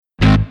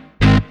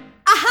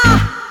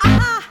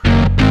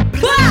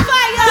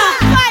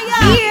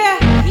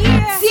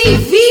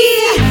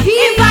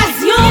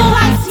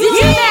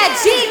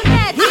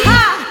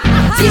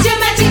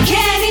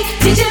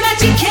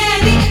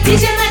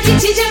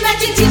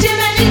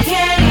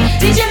Djmagickenny,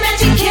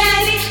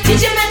 Djmagickenny,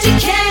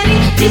 Djmagickenny,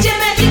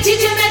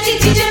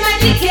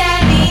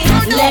 Djmagickenny.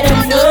 Let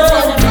 'em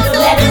know,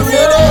 let 'em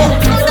know,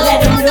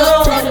 let 'em know,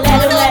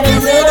 let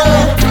 'em know,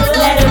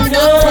 let 'em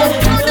know,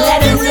 let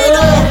 'em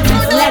know,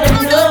 let 'em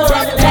know,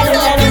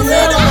 let 'em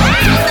know.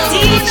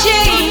 DJ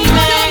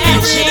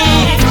Magic,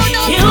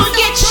 he'll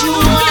get you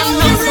on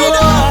the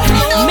floor,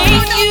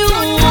 make you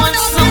want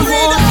some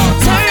more.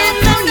 Turn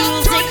the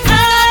music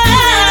up,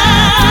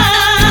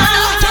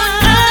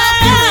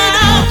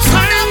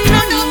 turn the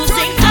music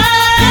up,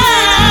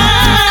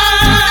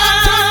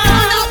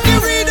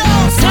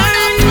 turn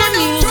the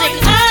music up.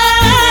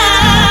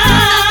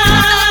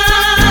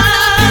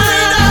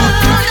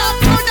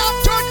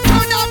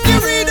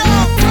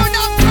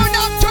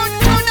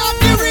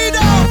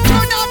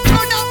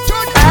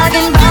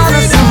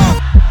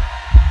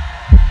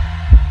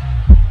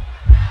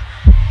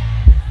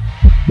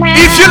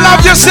 If you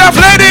love yourself,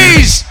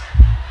 ladies,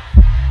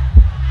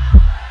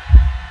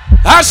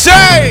 I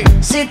say,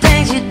 See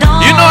things you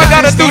don't you know I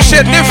gotta do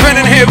shit different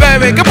in here,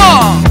 baby. Come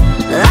on.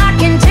 I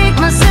can take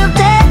myself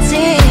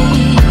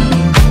dancing,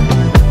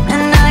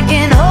 and I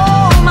can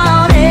hold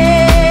my own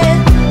head,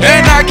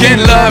 And I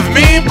can love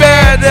me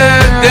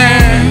better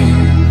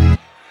than.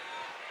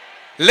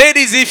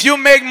 Ladies, if you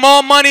make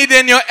more money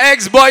than your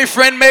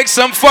ex-boyfriend, make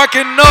some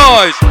fucking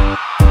noise.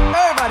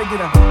 Everybody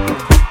get up.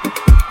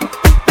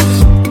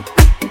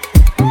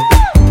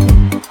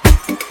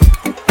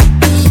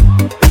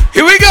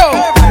 Here we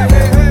go.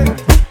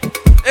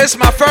 It's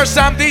my first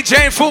time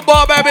DJing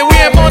Fubar, baby. We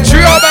in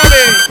Montreal,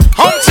 baby.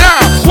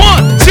 Hometown.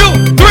 1,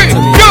 2, 3,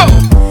 go.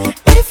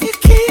 If you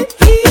can't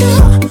hear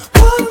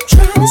what I'm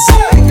trying to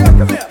say,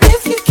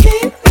 if you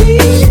can't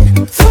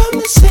read from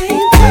the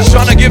same page,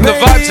 Trying to give the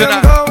vibe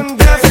tonight.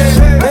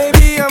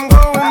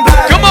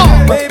 Come on.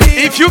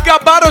 If you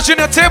got bottles in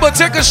the table,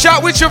 take a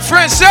shot with your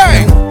friends.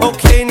 Say.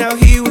 Okay, now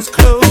he was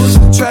close.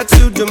 Try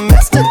to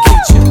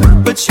domesticate you,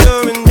 but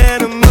you're an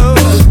animal.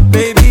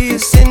 Baby,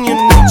 it's in your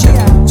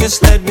nature.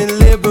 Just let me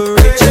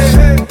liberate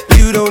you.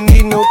 You don't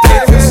need no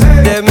papers.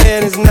 That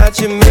man is not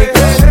your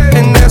maker,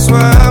 and that's why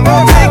I'm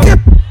a maker.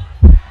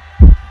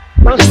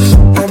 I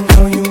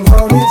know you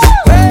want it.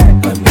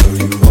 I know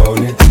you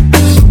want it.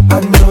 I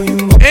know you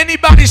want it.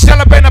 Anybody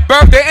celebrating a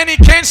birthday? Any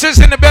cancers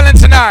in the building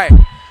tonight?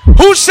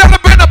 Who's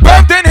celebrating a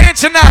birthday in here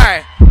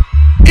tonight?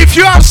 If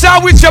you're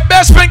outside with your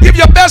best friend, give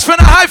your best friend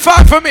a high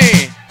five for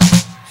me.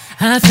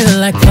 I feel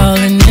like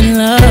falling in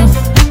love.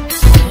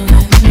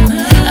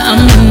 I'm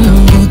in the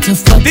mood to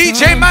fuck.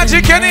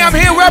 Djmagickenny, I'm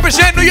here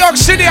representing New York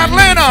City,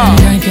 Atlanta.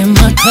 Drinking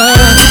my cup.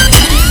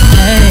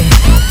 Hey,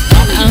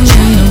 I'm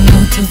in the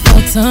mood to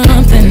fuck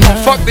something up.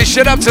 Fuck this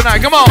shit up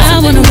tonight, come on. I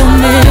wanna go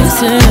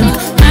missing.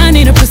 I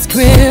need a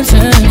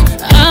prescription.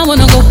 I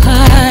wanna go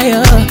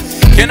higher.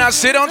 Can I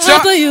sit on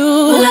top? For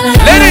you.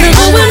 Ladies.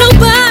 Go where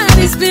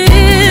nobody's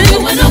been. Go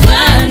where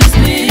nobody's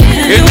been.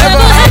 You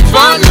never had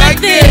fun like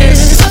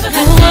this.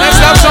 Let's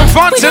have some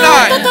fun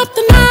tonight.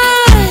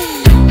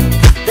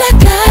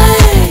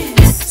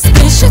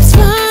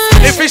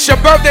 If it's your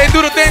birthday,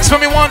 do the things for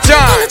me one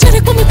time.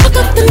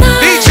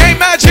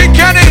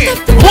 Djmagickenny.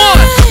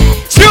 1,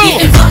 2.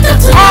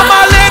 All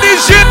my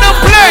ladies in the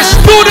place,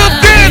 do the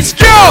dance,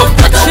 go.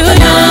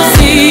 You'll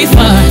see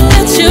far.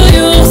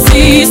 You'll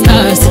see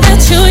stars.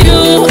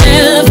 You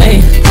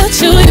elevate.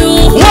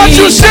 What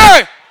you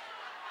say?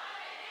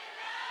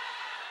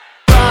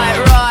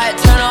 Right,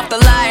 turn off the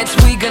lights.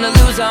 We gonna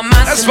lose our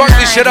minds. Let's fuck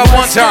this shit up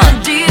one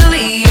time.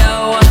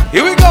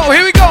 Here we go,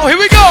 here we go, here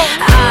we go.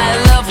 I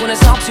love when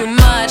it's all too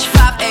much.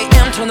 5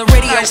 a.m. turn the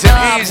radio Nice and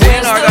up. easy,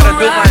 you know I gotta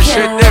do my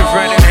shit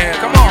different in here.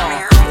 Come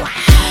on.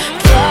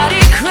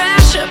 Party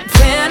crasher,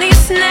 penny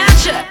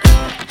snatcher.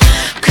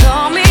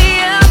 Call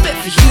me up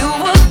if you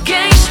a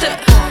gangster.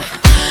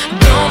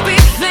 Don't be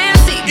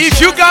fancy. If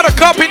you got a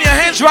cup in your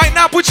hands right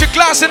now, put your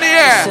glass in the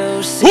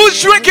air.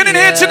 Who's drinking in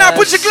here tonight?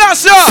 Put your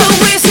glass up. So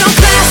raise your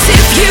glass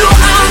if you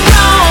are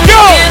wrong. Go.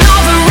 In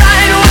all the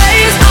right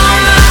ways, all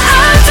my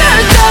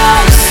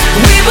underdogs.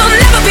 We will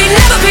never be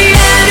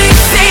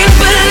anything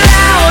but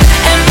loud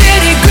and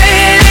bitty,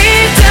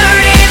 gritty,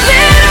 dirty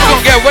little.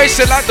 Gonna get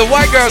wasted like the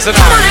white girls Come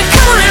on tonight.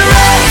 and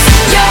raise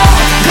your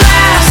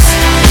glass.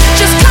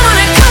 Just come on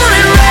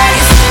and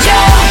raise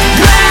your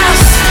glass.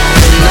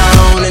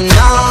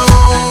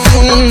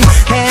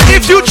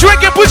 If you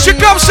drink it, put your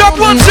cups up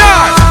one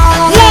time.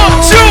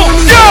 1,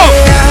 2, go.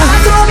 I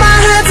throw my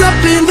hands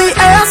up in the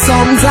air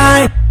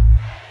sometime.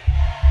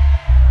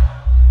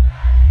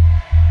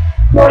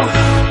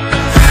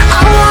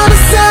 I wanna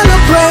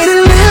celebrate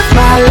and live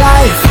my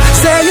life.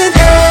 Saying,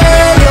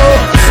 hey, yo,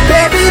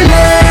 baby,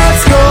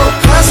 let's go.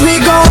 'Cause we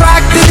gon'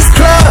 rock this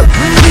club.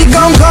 We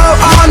gon' go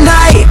all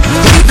night.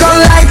 We gon'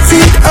 light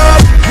it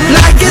up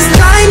like it's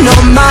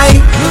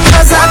dynamite.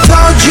 'Cause I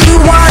told you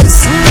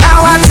once,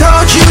 now I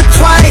told you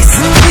twice.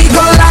 We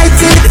gon' light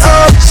it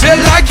up. Say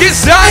like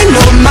it's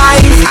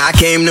dynamite. I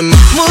came to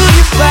move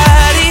your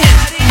body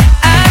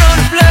out on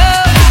the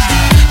floor.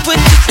 Put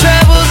your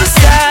troubles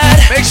aside.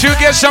 Make sure you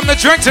get something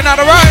to drink tonight,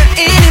 alright?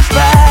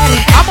 Anybody.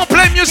 I'm gonna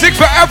play music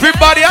for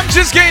everybody. I'm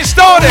just getting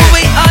started.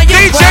 We are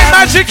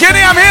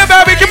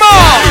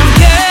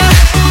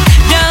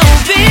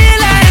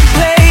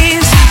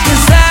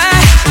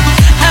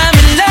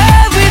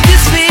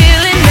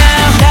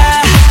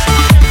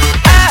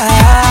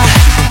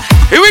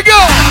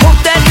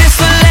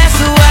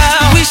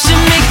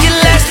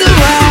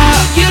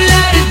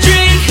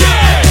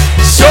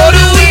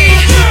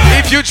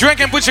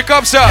drinking, put your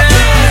cups up.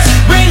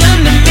 Bring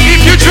them to me.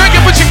 If you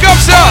drinking, put your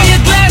cups up. Your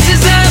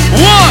glasses up.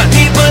 1, 2,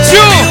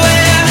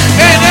 everywhere.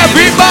 and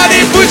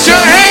everybody put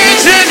your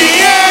hands in the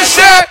air.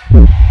 Say,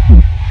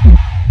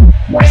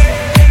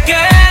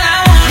 Girl,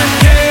 I wanna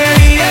girl,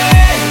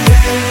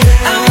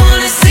 yeah. I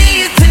wanna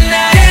see you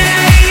tonight.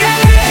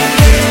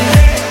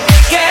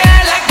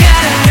 Girl, I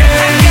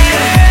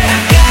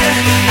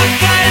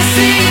gotta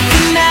see you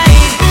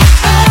tonight.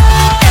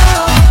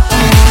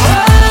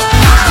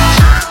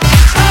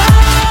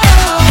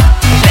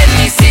 Let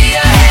me see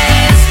your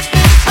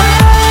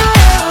hands.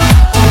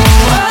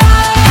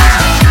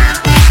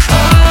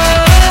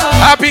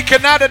 happy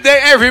Canada Day,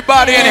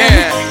 everybody in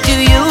here. Do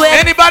you ever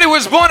Anybody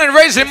was born and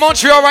raised in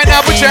Montreal right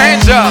now, put your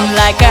hands up.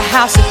 like a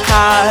house of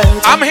cards?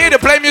 I'm here to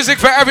play music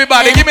for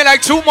everybody. Give me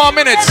like 2 more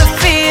minutes. To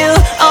feel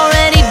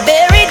already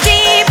buried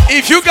deep.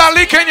 If you got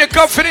liquor in your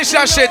cup, finish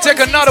that shit. Take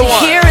another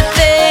one. Hear a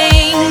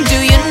thing? Do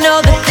you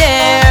know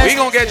that We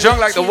gonna get drunk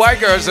like the white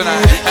girls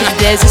tonight.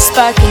 there's a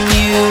spark in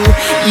you?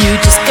 You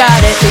just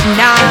gotta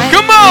ignite.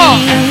 Come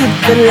on.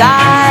 The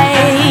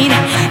light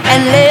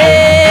and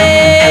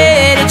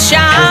let it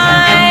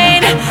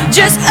shine.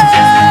 Just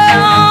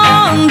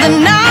on the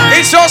night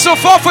It's also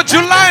 4th of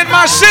July in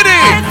my city.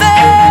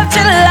 of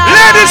July.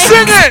 Ladies,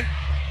 sing it.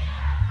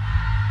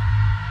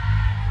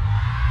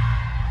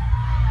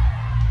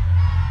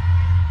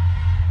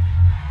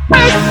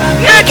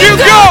 Make you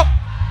go.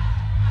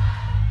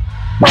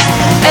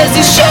 As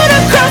you shoot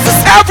across the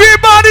sky,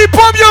 Everybody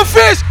pump your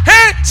fist.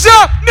 Hands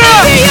up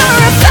now. you're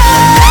a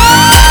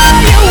firework.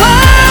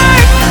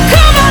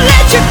 Come on,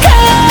 let your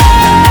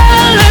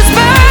colors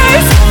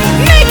burst.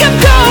 Make 'em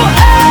go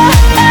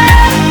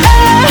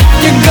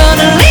You're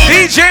gonna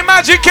leave.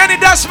 Djmagickenny,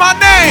 that's my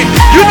name.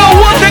 You know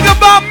one thing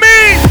about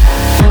me.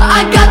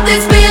 I got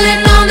this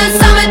feeling on the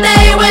summer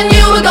day when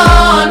you were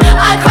gone.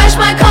 I crashed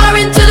my car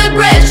into the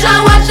bridge. I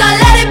watched, I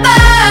let it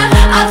burn.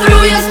 I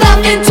threw your stuff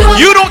into a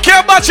You don't care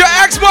about your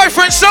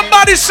ex-boyfriend.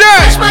 Somebody say.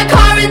 crashed my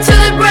car into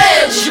the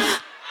bridge.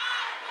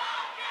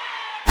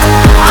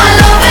 I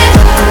love it.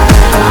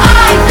 I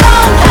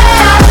don't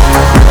care.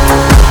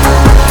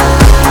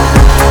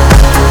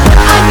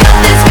 I got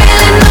this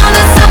feeling on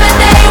the summer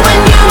day when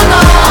you were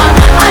gone.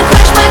 I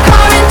crashed my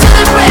car into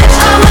the bridge.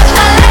 I watched,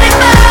 I let it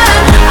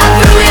burn. I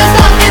threw your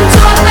stuff into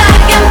a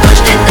bag and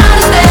pushed it down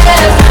the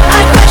stairs. I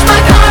crashed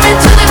my car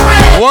into the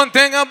bridge. One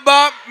thing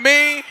about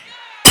me.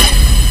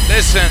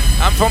 Listen,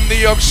 I'm from New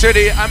York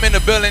City. I'm in the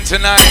building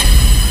tonight.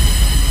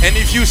 And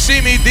if you see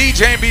me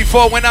DJing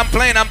before, when I'm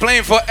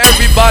playing for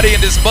everybody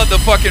in this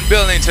motherfucking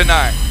building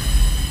tonight.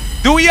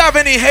 Do we have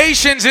any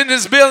Haitians in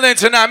this building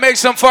tonight? Make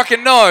some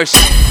fucking noise.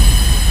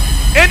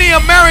 Any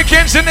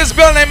Americans in this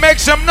building? Make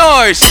some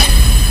noise.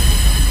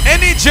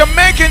 Any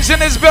Jamaicans in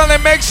this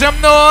building? Make some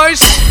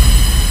noise.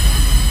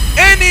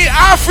 Any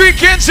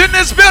Africans in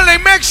this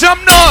building? Make some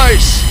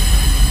noise.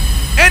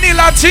 Any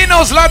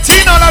Latinos?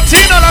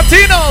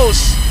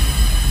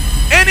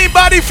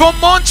 Anybody from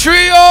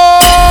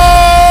Montreal?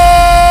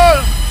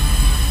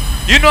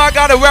 You know I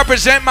gotta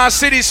represent my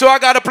city, so I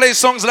gotta play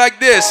songs like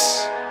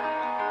this.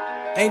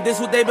 Ain't this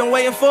what they've been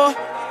waiting for?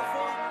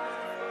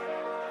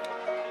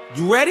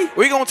 You ready?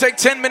 We're gonna take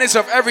 10 minutes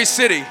of every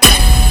city.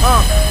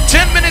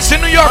 10 minutes in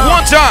New York,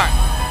 one time.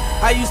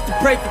 I used to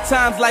pray for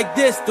times like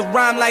this, to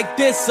rhyme like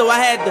this, so I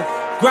had to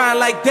grind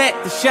like that,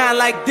 to shine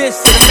like this.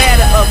 In a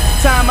matter of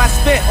time I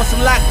spent on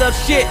some locked up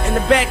shit in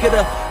the back of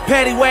the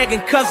paddy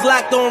wagon, cuffs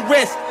locked on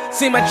wrist.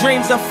 See my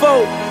dreams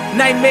unfold,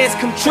 nightmares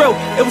come true.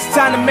 It was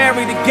time to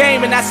marry the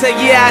game, and I said,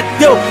 yeah, I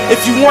do.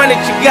 If you want it,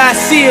 you gotta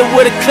see it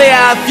with a clear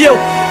eye view.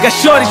 Got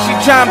shorty, she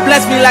tryin'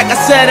 bless me like I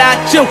said I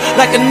chew.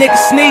 Like a nigga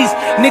sneeze,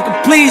 nigga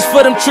please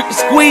for them trick and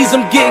squeeze.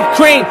 I'm getting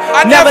cream.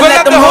 I never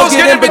let them the hoes hoes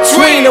get in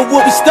between. of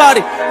what we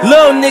started.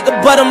 Little nigga,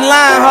 but I'm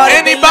lying hard.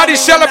 Anybody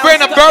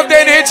celebrating a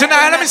birthday in here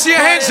tonight? Let me see your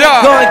hands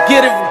up. Gonna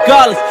get it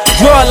regardless.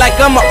 Draw it like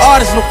I'm an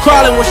artist. No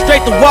crawling, went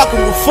straight to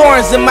walking with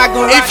foreigns in my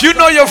garage. If you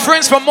know your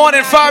friends for more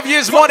than 5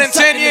 years, more than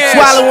 10 years,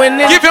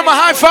 Swallowing it. give him a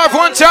high five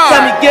one Tell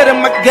me time. get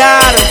him, I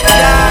got him.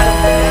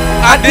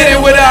 I did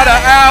it without an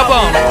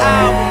album.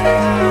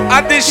 I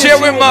did shit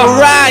with my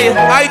Mariah.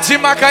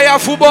 Djmagickenny Oh,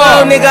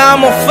 Fubar. nigga,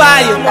 I'm on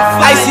fire.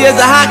 Icy as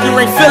a hockey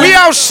ring, We Philly.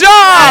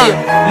 outside.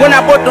 When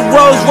I bought the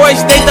Rolls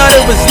Royce, they thought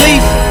it was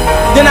leaf.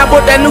 Then I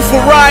bought that new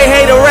Ferrari,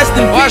 hey, to rest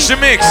in Watch peace. the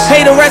mix.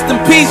 Hey, to rest in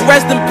peace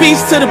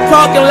to the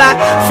parking lot.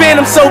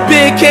 Phantom so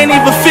big, can't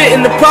even fit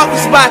in the parking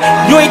spot.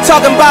 You ain't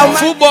talking about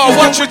Football,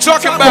 what you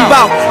talking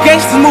about?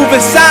 Gangsters moving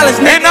silence,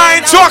 nigga. And I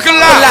ain't talking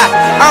A loud. lot.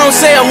 I don't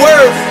say a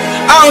word.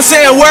 I don't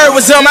say a word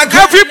was on my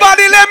gut.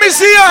 Everybody, let me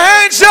see your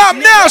hands up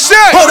now. Say.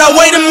 Hold up,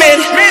 wait a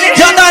minute.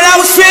 Y'all thought I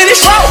was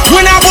finished.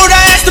 When I bought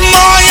that ass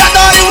tomorrow, y'all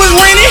thought it was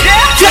winning.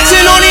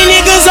 Flexing on these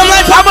niggas, I'm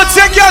like, I'ma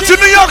take y'all to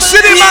New York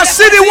City, my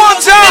city, one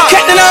time.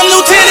 Captain, I'm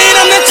lieutenant,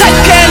 I'm the type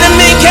can to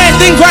make cash,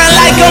 then grind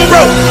like I'm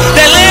broke.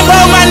 That Lambo,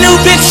 my new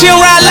bitch, she'll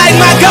ride like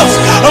my ghost.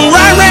 I'm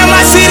riding around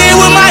my city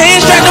with my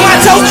hands strapped on my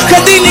toes.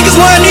 Cause these niggas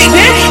wanna meet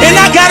me, and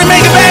I gotta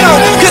make it back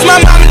home. Cause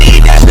my mama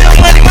need that bill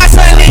money, my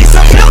son needs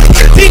some milk.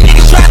 These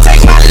niggas try to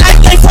take my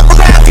life, they fuck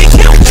around, get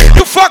killed.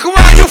 You fuck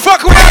around, you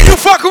fuck around, you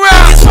fuck around.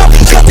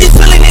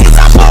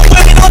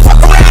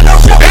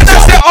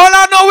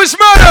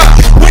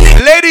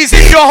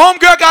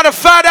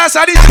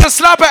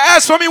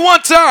 ass for me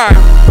one time.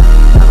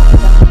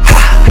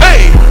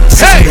 Hey,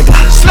 hey,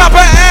 slap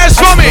her ass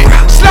for me.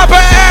 Slap her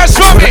ass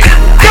for me.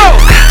 Yo,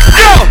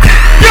 yo,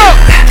 yo.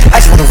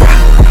 I just wanna rock.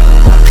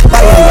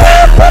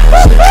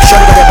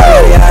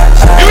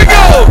 Here we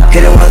go.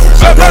 Hit it once.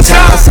 One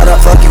time. Shut up,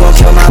 fuck, you gon'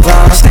 kill my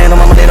vibe. Stand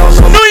on my they don't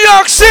know. New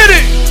York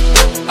City.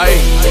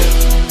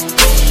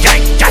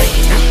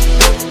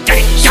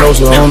 Let's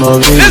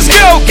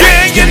go,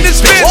 gang in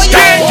this bitch,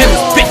 gang in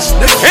this bitch.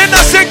 And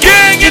I said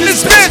gang in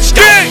this bitch,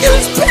 gang.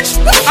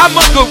 I'm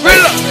a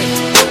gorilla.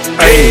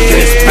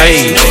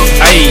 Hey,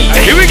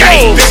 here we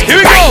go, here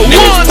we go.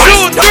 1,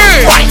 2,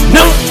 3.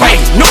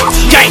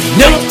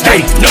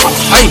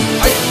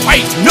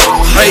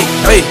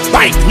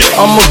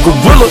 I'm a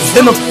gorilla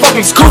in a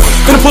fucking school.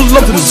 Gonna pull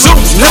up to the zoo.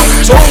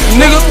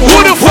 Nigga, Who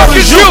the fuck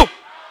is you?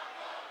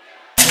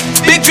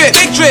 Big drip.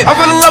 I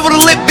fell in love with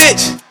a lit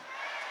bitch.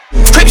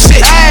 Crip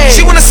shit.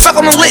 She wanna suck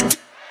on the lit.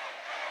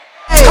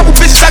 Couple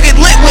bitches I get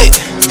lit with.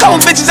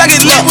 Couple bitches I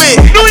get lit with.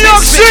 New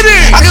York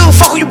City. I give a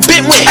fuck who you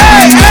been with.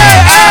 Hey.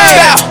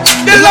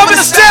 They're loving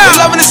the style.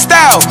 They're loving the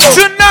style.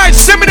 Tonight,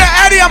 send me the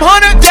Addy, I'm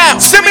 100 down.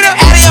 Send me the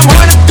Addy, I'm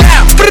 100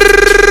 down.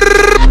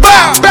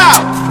 Bow,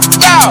 bow,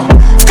 bow.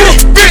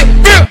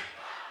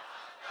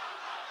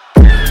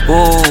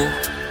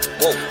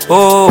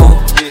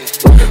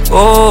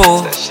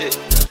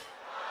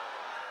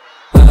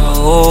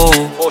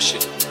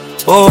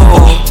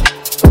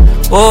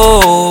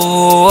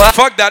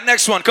 Fuck that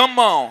next one, come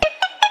on.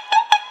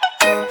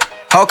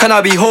 How can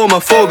I be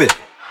homophobic?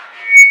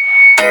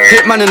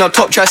 Hitman in a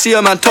top try, see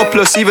a man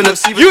topless, even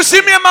if You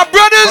see me and my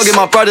brothers? I'll get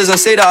my brothers and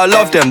say that I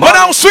love them, but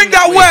I don't swing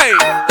that way.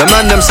 The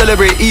man them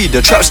celebrate Eid,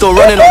 the trap still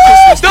running on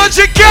Christmas.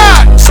 Doja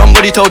Cat.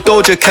 Somebody told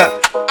Doja Cat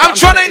I'm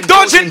trying to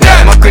indulge in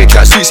that. My great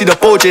track suit, see the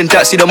bulge in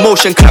that. See the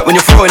motion clap when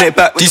you're throwing it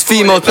back. These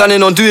females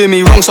planning on doing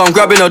me wrong, so I'm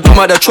grabbing a drum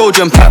at the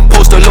Trojan pack.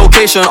 Post the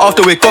location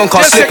after we're gone,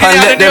 can't slip and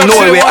let them know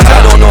it. I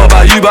don't know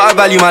about you, but I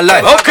value my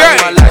life. Okay.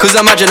 Cause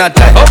imagine I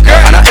die. Okay.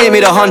 And I ain't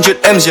made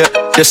 100 M's yet.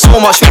 There's so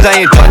much things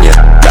I ain't done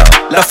yet.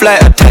 The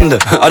flight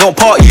attendant. I don't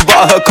party, but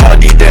I heard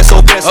Cardi there, so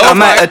I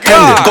might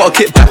attend it. Gotta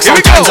kick back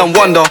sometimes and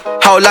wonder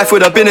how life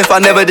would have been if I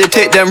never did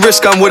take them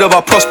risks and would have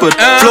I prospered.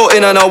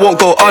 Floating and I won't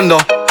go under.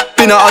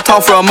 Been out of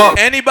town for a month.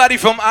 Anybody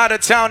from out of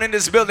town in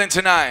this building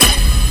tonight?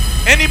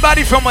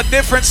 Anybody from a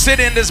different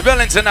city in this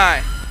building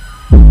tonight?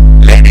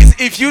 Ladies,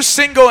 if you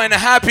single and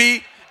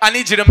happy, I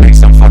need you to make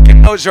some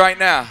fucking noise right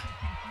now.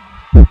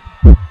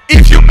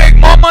 If you make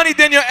more money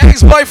than your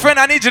ex-boyfriend,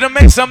 I need you to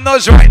make some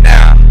noise right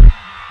now.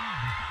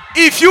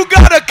 If you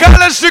got a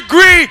college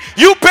degree,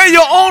 you pay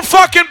your own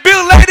fucking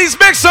bill. Ladies,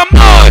 make some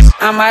noise.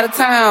 I'm out of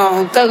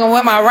town, thuggin'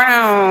 with my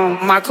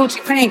round. My coochie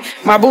pink,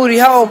 my booty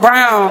hole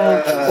brown.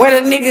 Where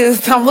the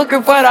niggas? I'm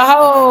looking for the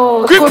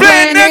hoes. Quit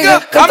playing,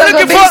 nigga. I'm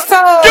looking for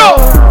yo.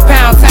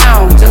 Pound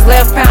town, just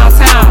left Pound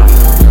town.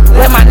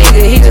 Let my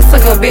nigga, he just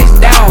took a bitch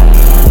down.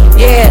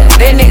 Yeah,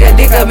 that nigga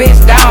dick a bitch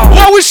down.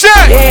 What we say?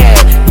 Yeah,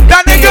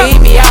 that nigga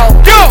eat me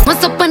out. Go.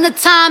 Once upon a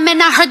time,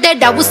 and I heard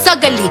that I was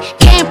ugly.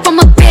 Came from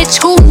a bitch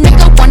who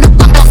nigga wanna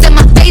bump off in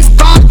my face,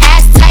 bomb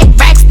ass tight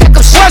racks that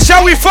go shit. Watch how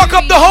we fuck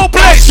up the whole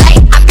place.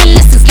 Like I've been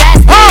listening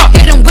last night.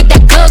 Hit him with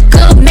that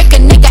good, make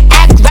a nigga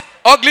act right.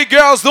 Ugly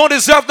girls don't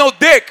deserve no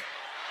dick.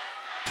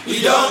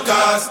 We don't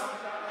cause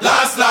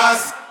last.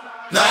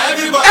 Now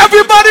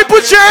everybody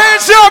put your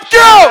hands up,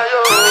 go.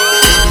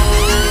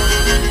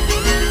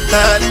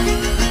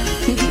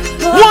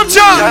 One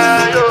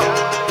time.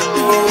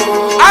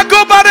 I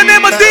go by the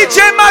name of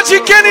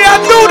Djmagickenny. I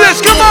do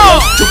this. Come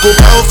on. To go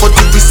out for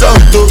the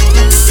result,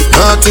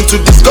 nothing to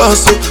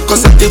discuss,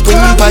 cause I did win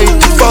by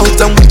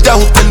default and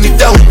without any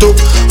doubt.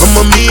 I'm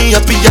a me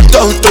happy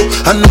adult,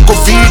 I no go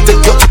feed the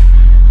girl.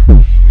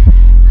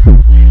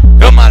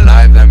 You're my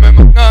life, I'm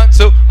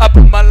so I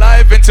put my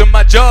life into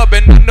my job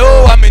and I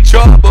know I'm in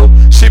trouble.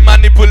 She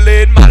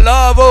manipulate my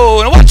love,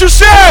 oh, and what you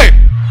say?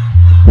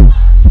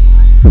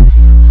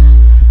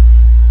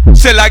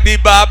 Say like the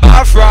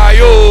Baba Fry,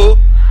 oh.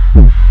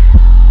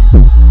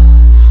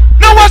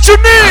 Know what you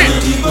need? I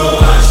need to go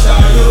and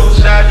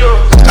shadow.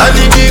 I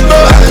need to go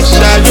and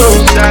shadow.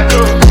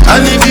 I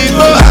need to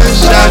go and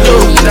shadow.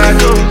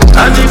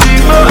 I need to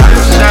go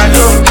and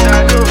shadow.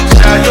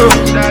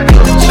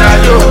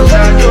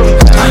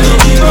 I need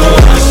to go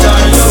and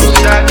shadow.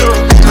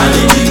 I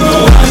need to go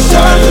and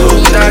shadow.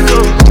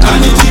 I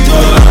need to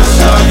go and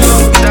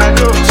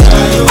shadow.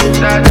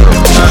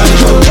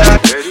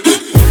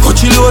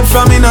 Coachy load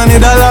from in a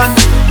Netherland.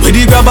 Where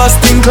the grabbers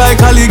think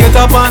like Ali get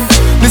up on.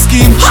 The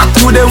scheme hot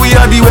today, we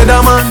are the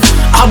weatherman.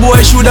 A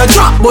boy shoulda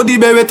drop, but the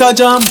beretta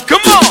jam.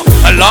 Come on,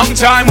 a long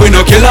time we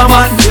no kill a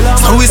man.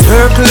 So we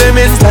circle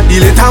lemons like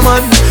the later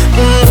man.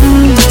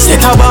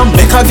 Set a bomb,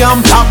 make a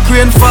damn black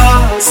rain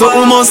fall. So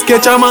we must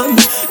catch a man.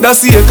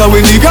 That's the echo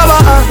when the grabber.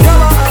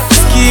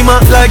 Schema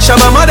like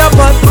Shabba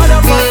Motherpot.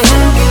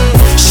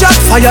 Shot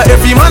fire,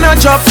 every man a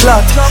drop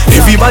flat.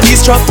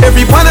 Everybody's trapped,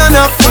 every pan a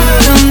knock.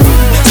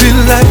 Still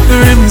like the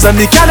rims and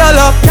the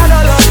Cadillac.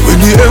 When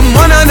the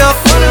M1 a knock.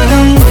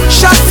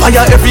 Shot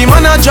fire, every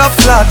man a drop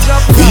flat.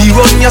 We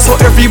run ya so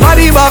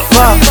everybody back.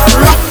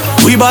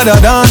 We badder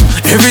than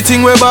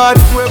everything we bad.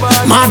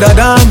 Madder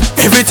than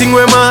everything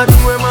we mad.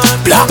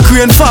 Black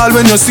rain fall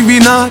when you see we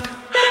not.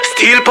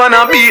 Steel pan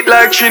a beat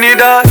like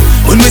Trinidad.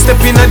 When we step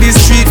in the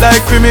street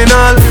like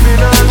criminal.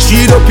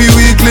 Cheat up your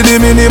weekly the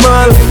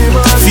minimal.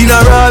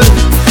 Funeral,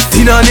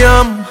 dinner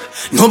yam.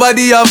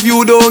 Nobody have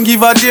you, don't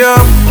give a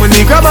damn. When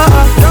they grab a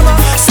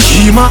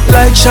schema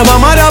like Shabba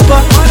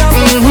Madapa.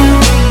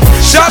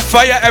 Shot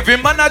fire, every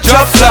man a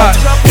drop flat.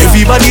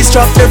 Everybody's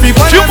trapped,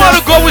 everybody. You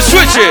wanna go, we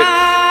switch it.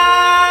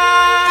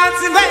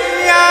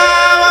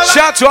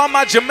 Shout to all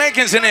my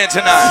Jamaicans in here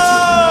tonight.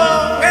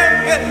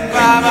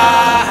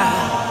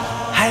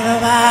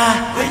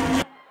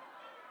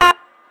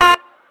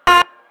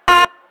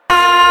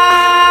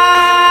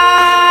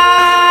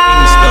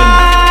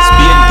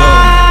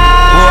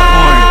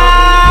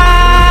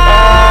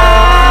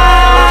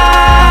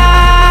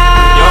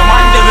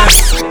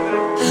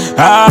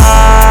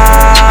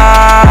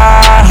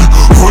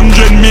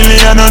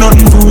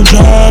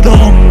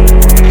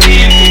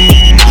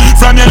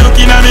 From you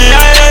looking at me,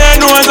 I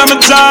know I'm a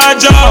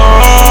charger.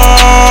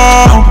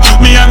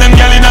 Me and them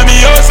girl in me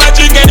house, I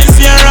drink this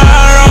here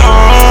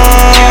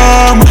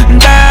rum.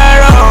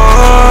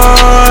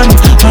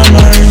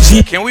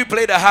 Can we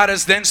play the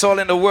hottest dancehall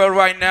in the world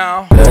right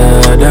now?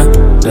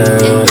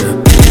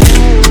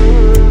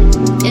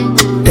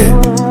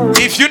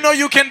 If you know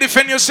you can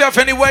defend yourself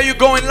anywhere you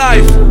go in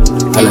life,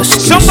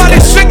 somebody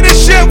sing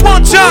this shit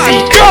one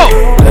time. Go!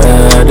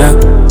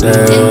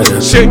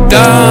 Shake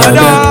da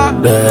da.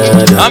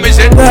 I'm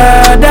saying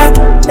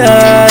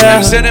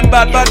I'm saying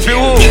bad for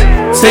who?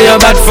 Say you're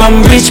bad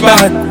from rich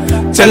bad.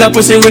 Tell a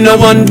pussy we no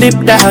one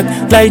dip tag.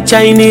 Like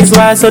Chinese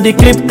wall so the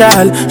clip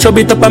tag. Show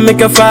it up and make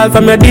you fall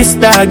from your disc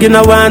tag. You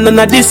know one on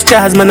a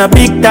discard, man a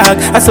big tag.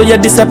 I saw you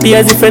disappear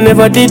as if you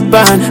never did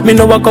ban. Me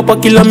no walk up a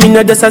kilo, me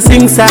no just a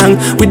sing song.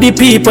 With the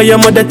people your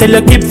mother tell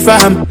you keep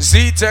from.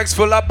 Z-Tex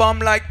full of bomb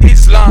like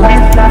Islam.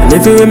 And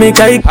if you make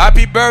a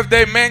happy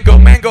birthday Mango,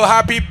 Mango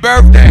happy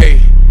birthday.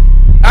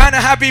 And a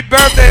happy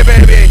birthday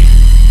baby.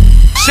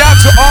 Shout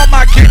to all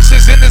my kids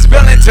in this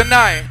building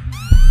tonight.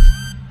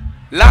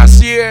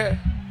 Last year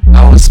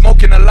I was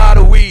smoking a lot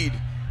of weed.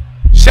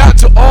 Shout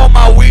to all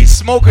my weed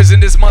smokers in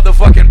this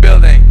motherfucking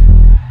building.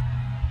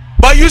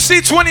 But you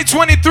see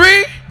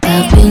 2023?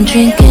 I've been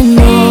drinking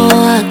more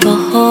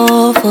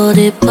alcohol for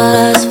the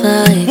past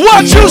 5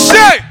 What years. you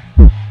say?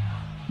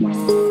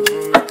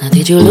 Now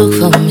did you look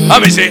for me?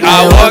 Let me say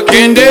I walk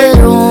in there.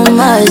 Room,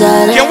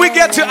 Can we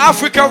get to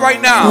Africa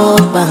right now?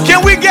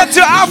 Can we get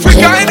to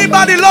Africa?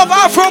 Anybody love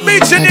Afro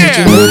beats in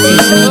here?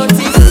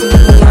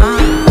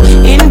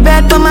 In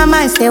bed but my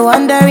mind stay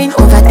wandering,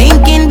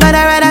 overthinking, but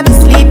I'd rather be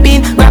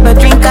sleeping. Grab a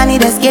drink, I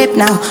need escape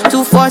now.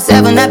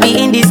 247, I be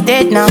in this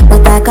state now.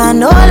 But I can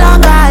no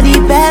longer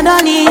depend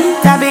on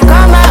it. I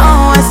become my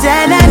own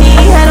enemy.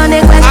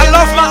 I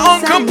love my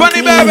own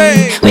company,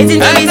 baby.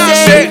 And I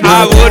say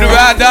I would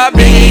rather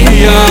be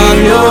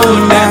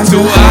alone than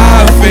to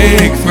have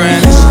fake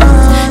friends.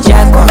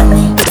 Jack on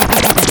me.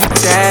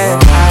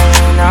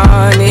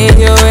 I need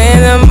you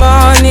in the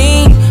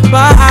morning,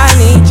 but I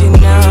need you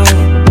now.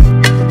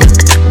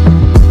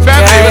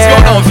 Family, what's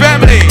going on,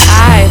 family?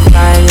 I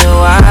find you,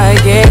 I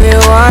gave you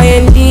what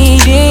you're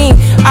needing.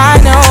 I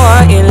know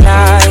what you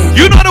like.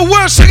 You know the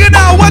words, sing it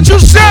now, what you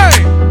say?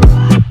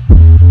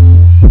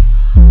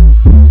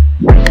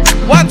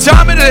 What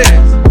time it is?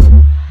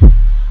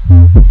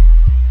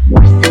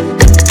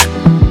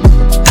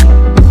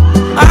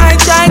 I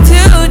tried to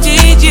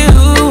teach you,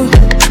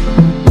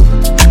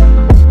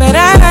 but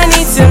I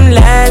need some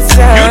lessons.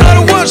 You know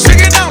the words, sing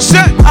it now,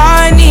 say.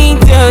 I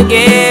need to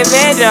give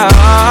it up.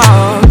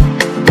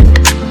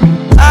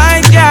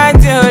 I try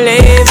to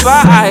live,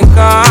 but I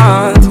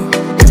can't.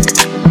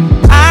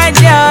 I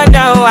don't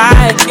know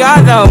why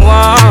you're the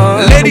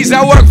one. Ladies,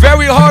 I work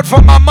very hard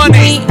for my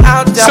money.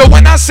 So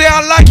when I say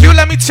I like you,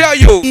 let me tell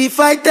you. If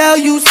I tell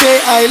you, say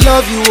I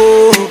love you,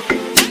 oh.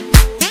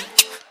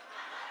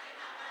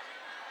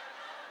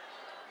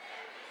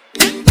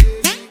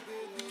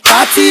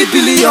 30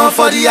 billion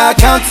for the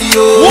account,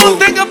 yo. One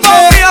thing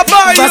about me, I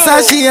buy you.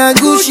 Versace and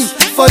Gucci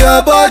for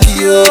your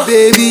body, oh,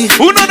 baby.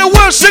 Who know the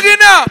words, sing it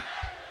now?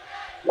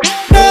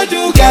 No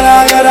do,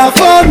 gotta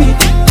for me.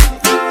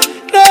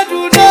 No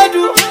do,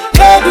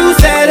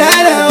 say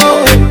that,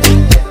 oh.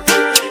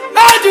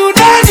 No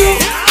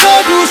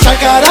do,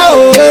 shakara,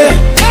 oh.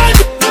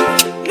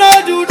 No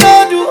do,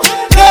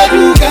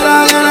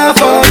 gotta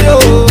for me,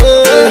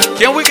 oh.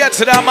 Can we get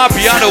to that my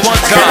piano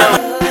one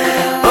time?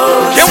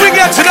 Can we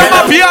get to that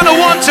my piano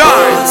one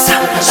time?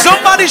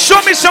 Somebody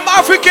show me some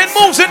African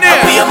moves in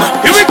there.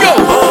 Here we go.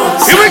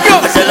 Here we go.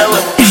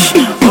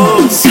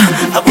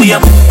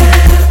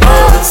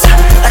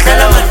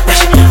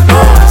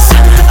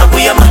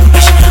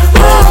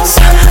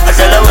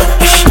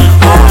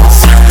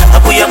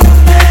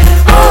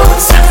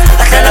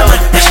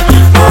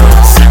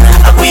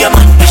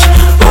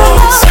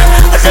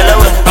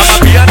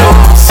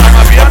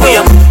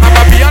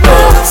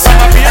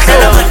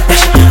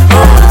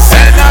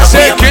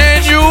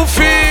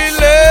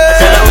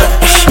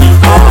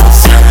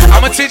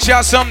 Teach y'all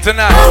y'all something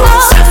tonight.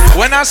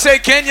 When I say,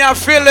 can y'all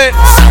feel it?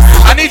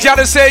 I need y'all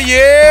to say,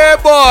 yeah,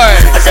 boy.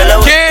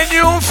 Can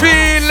you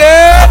feel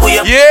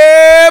it?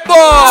 Yeah,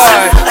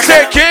 boy.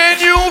 Say, can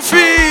you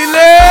feel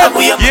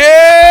it?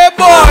 Yeah,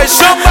 boy.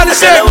 Somebody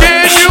say,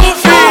 can you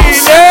feel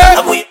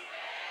it?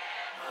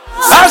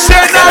 I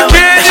said, now,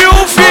 can you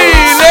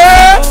feel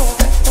it?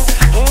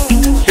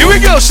 Here we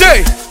go,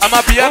 say, I'm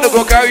a piano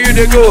go carry you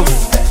to go.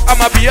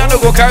 I'm a piano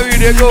go carry you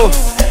to go.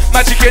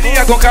 Djmagickenny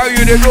I go carry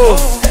you to go.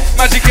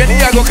 Djmagickenny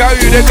I go carry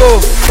you to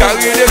go. Carry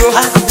you to go.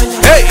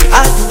 Hey,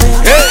 hey,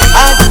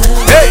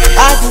 hey,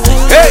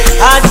 hey.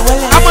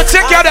 I'ma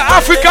take you to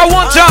Africa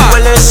one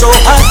time.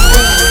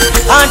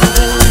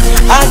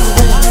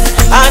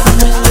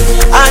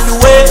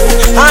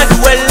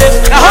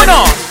 Now hold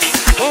on.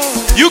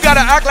 You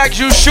gotta act like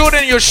you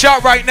shooting your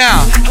shot right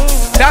now.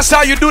 That's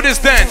how you do this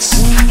dance.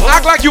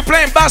 Act like you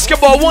playing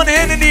basketball, one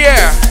hand in the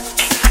air.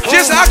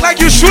 Just act like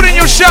you shooting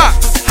your shot.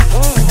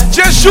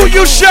 Just shoot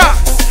your shot.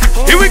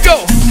 Here we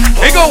go.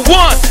 Here go 1,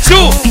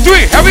 2,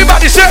 3.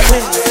 Everybody say.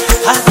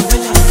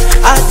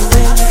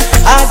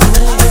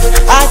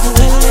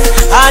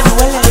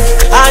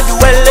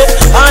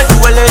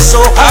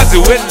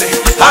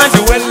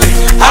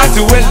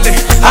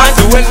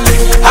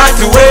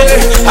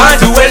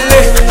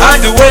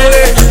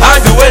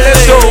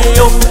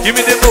 Give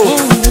me the move.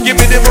 Give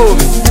me the move.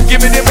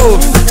 Give me the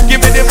move. Give me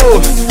the move.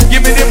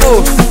 Give me the move. Give me the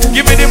move.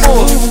 Give me the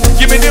move.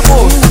 Give me the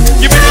move.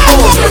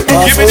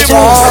 Give me the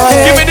move.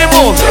 Give me the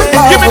move.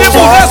 Give me the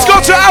move. Let's go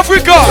to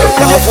Africa.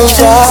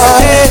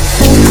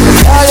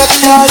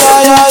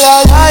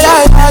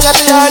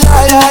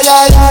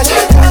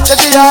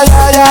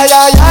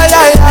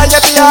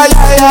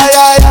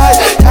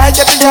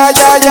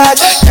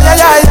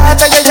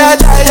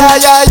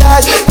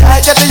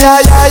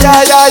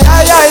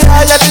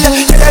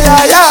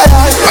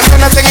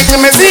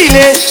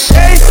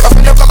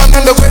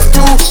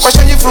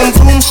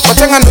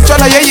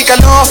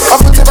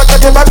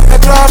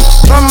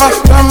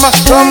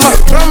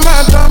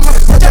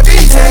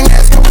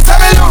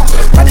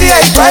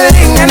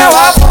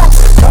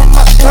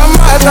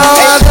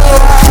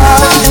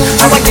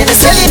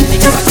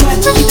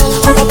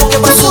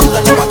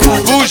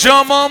 Bouge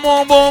mon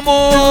bon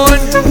monde.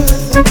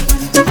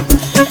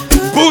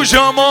 Bouge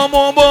mon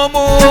bon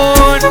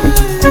monde.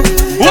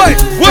 Ouais,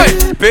 ouais.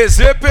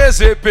 Pesez,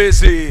 pesez,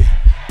 pesez.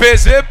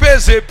 Pesez,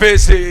 pesez,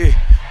 pesez.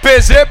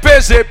 Pesez,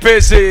 pesez,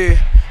 pesez.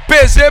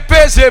 Pesez,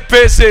 pesez,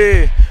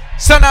 pesez.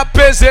 Ça n'a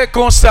pesé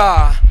comme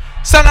ça.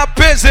 Ça n'a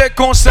pesé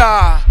comme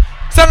ça.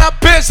 Ça n'a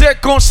pesé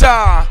comme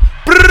ça.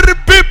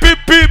 Pipi,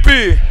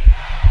 pipi.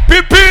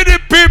 Pipi, di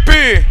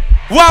pipi.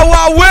 Wa,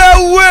 wa, ouais,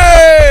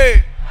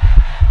 ouais.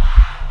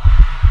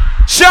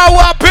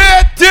 Shawa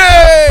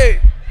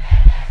pété.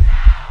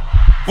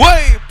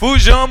 Ouais,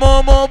 bougeons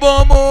mon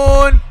bon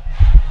monde.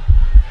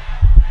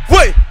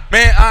 Ouais,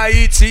 mais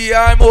Haïti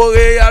à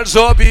Montréal,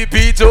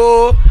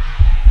 Zobipito.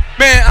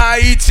 Mais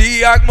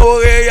Haïti à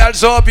Montréal,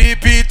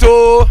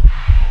 Zobipito.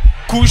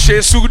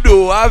 Couché sous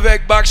dos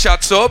avec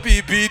backshot,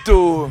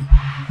 Zobipito.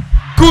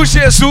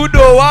 Couché sous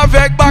dos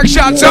avec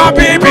backshot,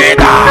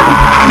 Zobipito.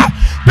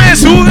 Mais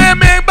sous les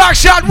mains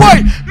backshot,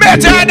 ouais,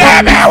 mettez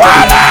des mains,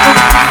 voilà.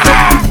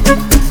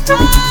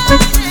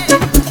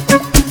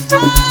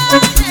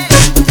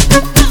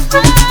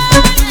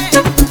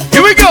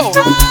 Here we go.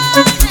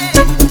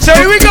 So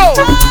here we go.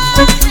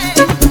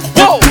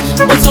 Whoa.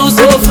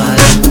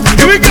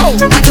 Here we go.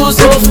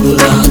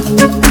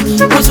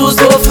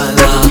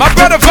 My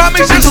brother Fami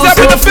just step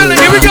in the feeling.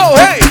 Here we go.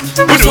 Hey.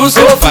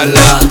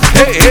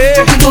 Hey, hey.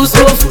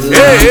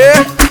 Hey, hey.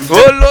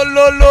 Oh, lo,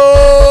 lo, lo.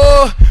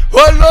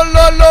 Oh, lo,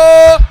 lo, lo.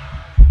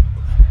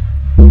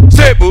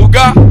 Say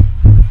booga.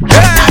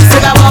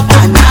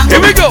 Here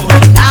we go.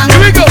 Here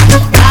we go.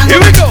 Here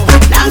we go.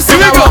 Here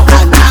we go.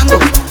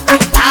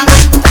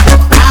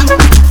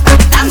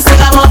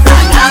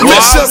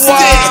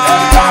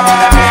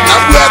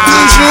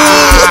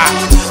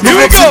 Here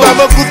we go.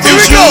 Here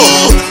we go.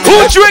 Who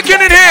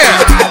drinking in here?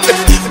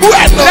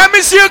 Let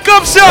me see a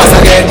cup, sir.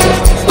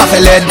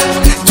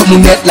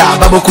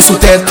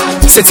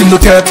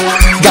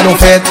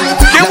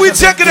 Can we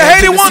check it and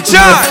hate it one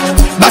time?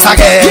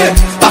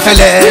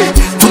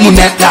 Tout le monde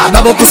est là,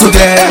 pas beaucoup sous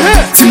terre.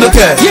 Team de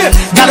cœur,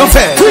 garde en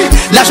fait.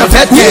 Là j'en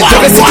fais, c'est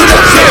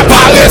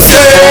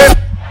paressé.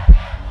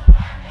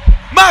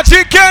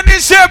 Djmagickenny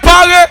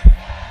séparé.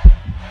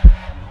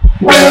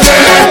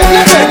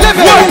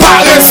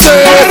 Paressé,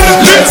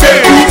 laissez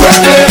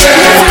ouvert.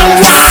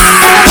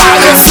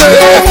 Paressé,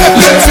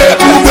 laissez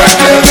ouvert.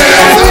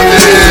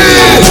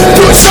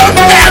 Push up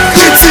that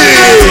pity.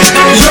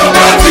 You're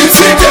my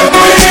pity,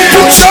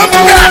 push up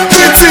that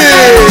pity.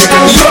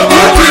 You're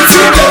my pity,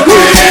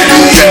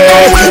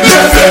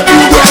 laissez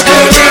ouvert.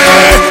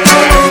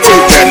 Tu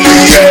can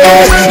lier,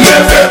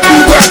 laissez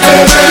ouvert.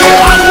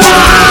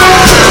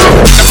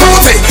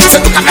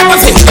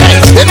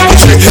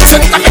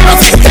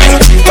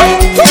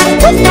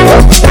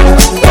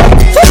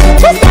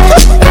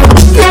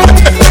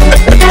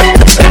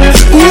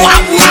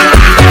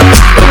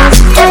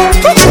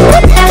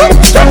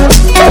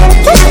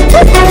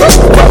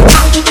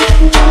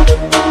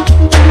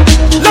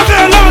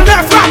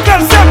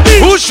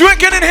 Who's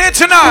drinking in here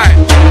tonight?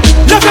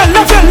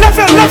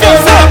 Level.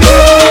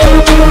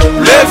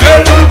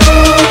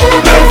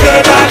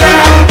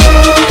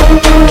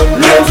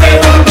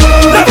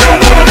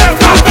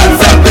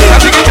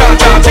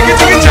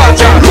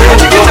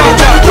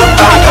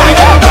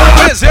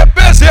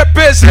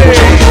 Busy.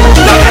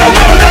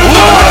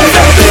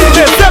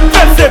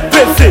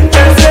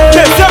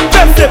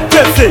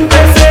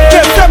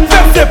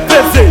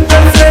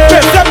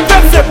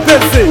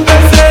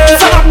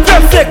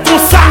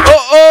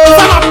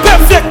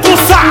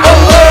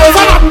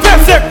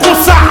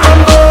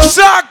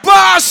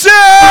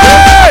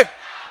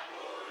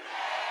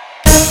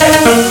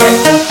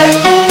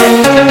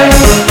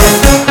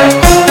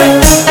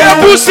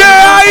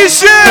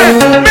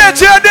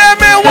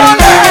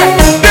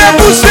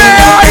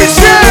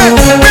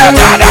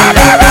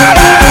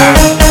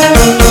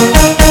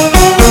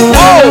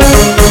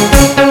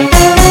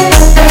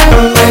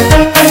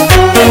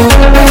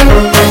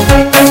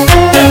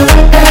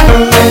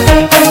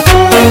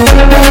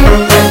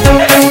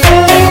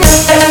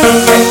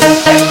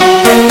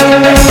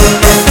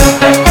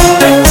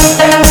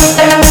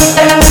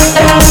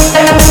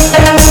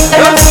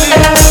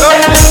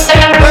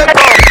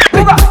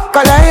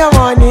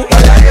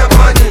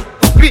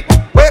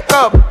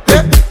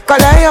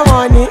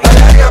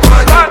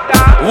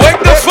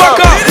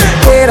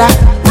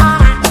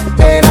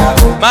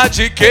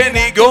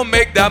 Djmagickenny go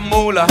make that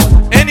moolah.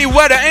 Any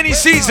weather, any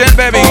season,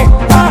 baby.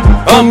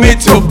 Me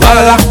to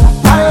bala.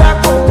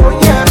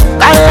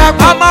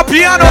 I'm a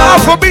piano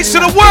Afrobeats to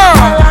the world.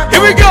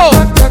 Here we go.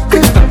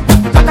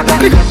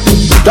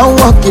 Don't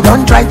walk it,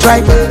 don't try.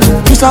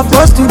 You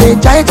supposed to be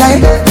jai.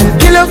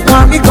 Kilo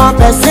come,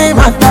 person,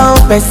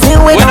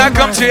 when I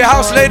come to your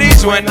house,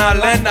 ladies, when I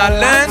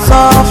land.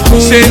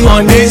 Softly, sit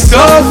on this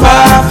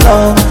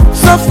sofa.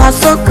 Sofa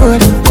so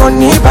good,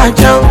 Koni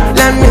Bajo,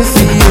 let me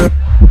see you.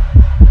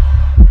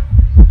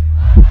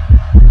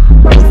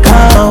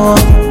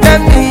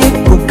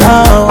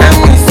 Let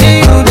me see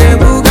you, the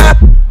buga.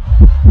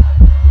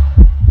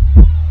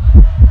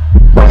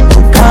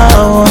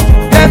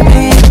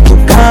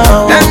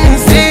 Let me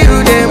see you,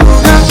 the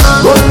buga.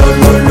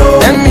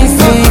 Let me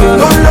see you.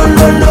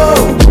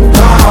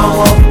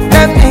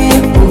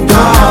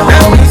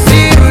 Let me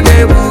see you, the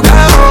buga.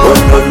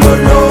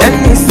 Let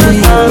me see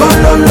you.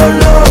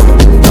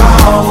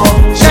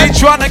 She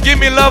tryna give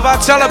me love, I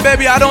tell her,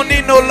 baby, I don't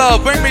need no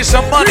love. Bring me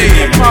some money.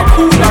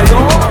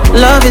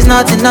 Love is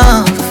not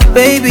enough,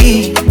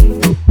 baby.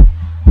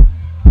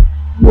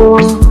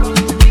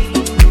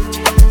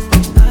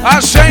 I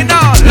say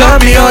now,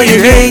 love me or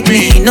you hate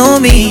me, know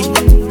me.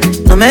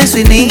 No mess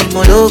with me,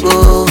 my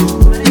logo.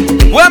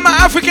 Where my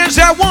Africans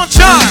at one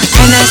time?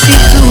 And I see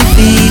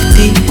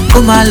 250,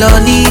 come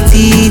along,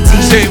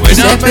 titi. Say when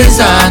I'm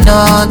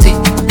nothing.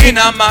 In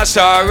a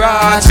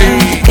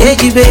Maserati. Hey,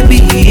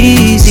 baby,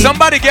 easy.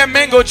 Somebody get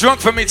Mango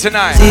drunk for me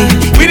tonight.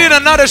 We need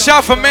another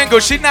shot for Mango.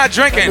 She's not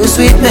drinking.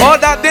 All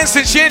that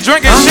dancing, she ain't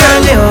drinking shit.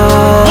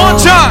 One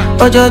time.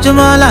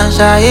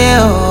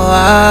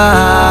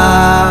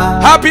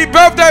 Happy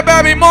birthday,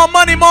 baby. More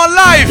money, more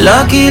life.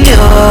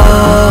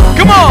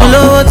 Come on.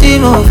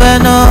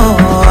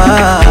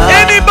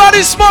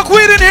 Anybody smoke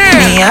weed in here?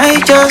 Me, I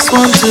just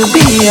want to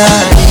be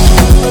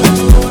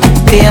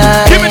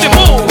Give me the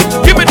move.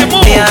 Give me the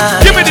move.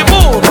 Give me the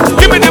move.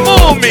 Give me the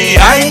move. Me,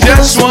 I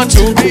just want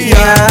to be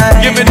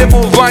Give me the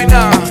move right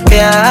now.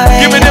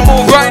 Give me the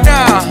move right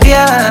now.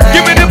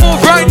 Give me the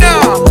move right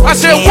now. I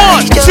said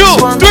 1,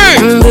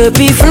 2, 3.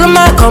 Baby, follow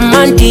my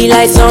command,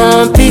 like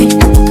zombie.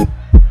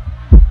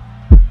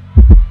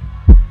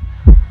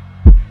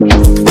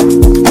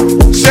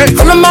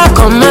 Follow my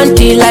command,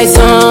 like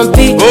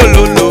zombie.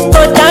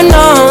 Go down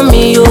on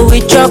me, you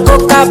with your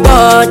coca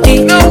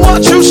body. Now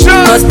what you say?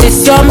 Cause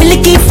this your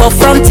milky for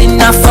front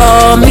enough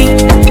for me.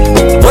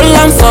 Hold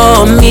on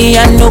for me,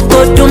 I no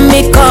go to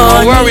me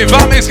call. Don't worry,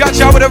 Vomix got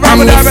you with a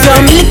rubber. And if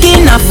you're milky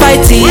in a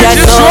fight, I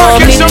saw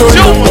me to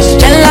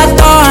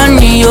gelato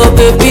honey, oh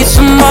baby,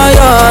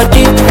 smile,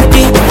 deep.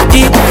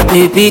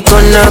 Baby,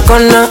 gonna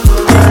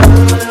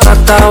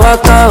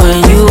waka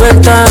when you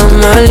enter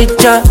my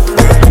licha.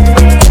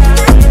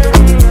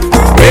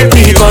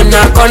 Baby,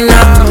 gonna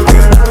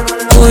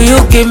will you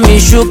give me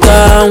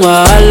sugar?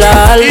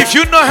 If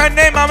you know her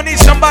name, I'm gonna need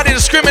somebody to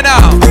scream it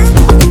out.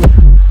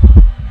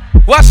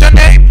 What's her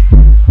name?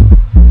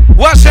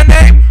 What's her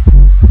name?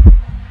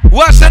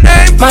 What's her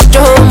name?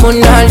 Macho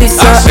Mona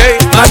Lisa. I say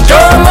Macho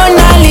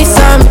Mona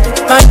Lisa.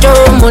 Macho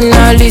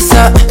Mona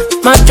Lisa.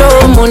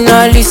 Macho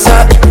Mona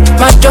Lisa.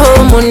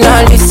 Macho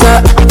Mona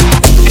Lisa.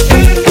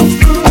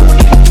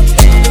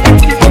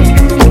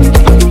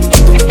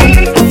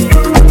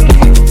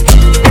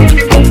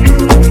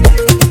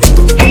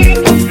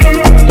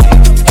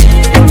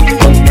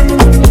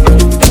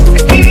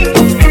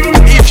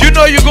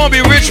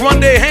 One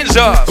day, hands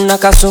up.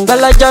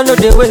 Nakasungala jano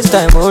they waste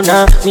time, oh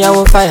nah. Me I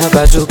want fire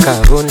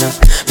bazooka, oh nah.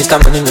 Mr.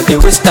 Money no they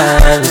waste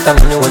time, Mr.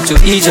 Money want to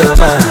ease your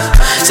mind.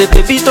 Say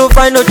baby to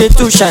find no they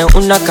too shine,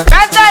 unaka.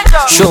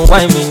 Show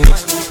why me.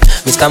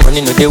 Mr. Money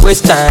no they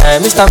waste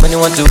time, Mr. Money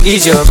want to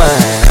ease your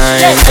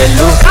mind.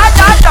 Hello.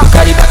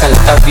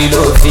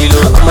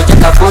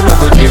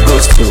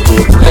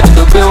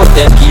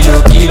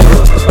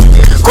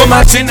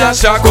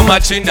 Chinasa, kuma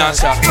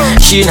Chinasa.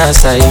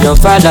 Shinasa in your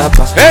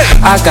falapa.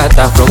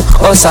 Agata from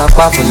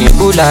Osaka from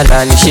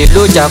Bulala. Nishi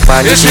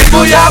Lujapa, Nishi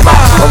Buyama.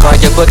 Oma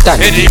Jabota,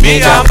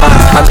 Nishi Japa.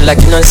 I'm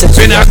like nonsense.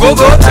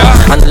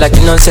 I'm like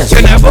nonsense.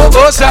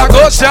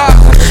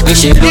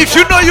 If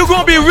you know you're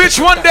gonna be rich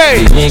one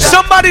day,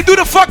 somebody do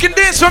the fucking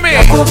dance for me.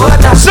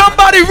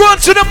 Somebody run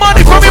to the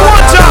money for me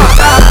one time.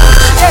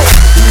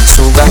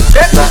 Sunga,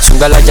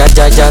 sunga la ja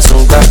ja ja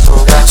sunga,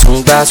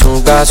 sunga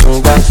sunga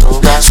sunga,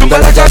 sunga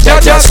la ja ja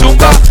ja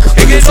sunga,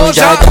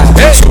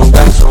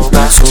 sunga.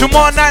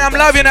 Tomorrow night I'm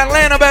live in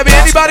Atlanta, baby.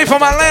 Anybody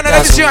from Atlanta?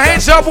 Let me see your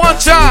hands up one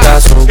time.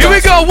 Here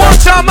we go, one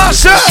time, I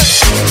said.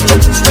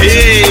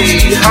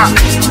 Hey, ha.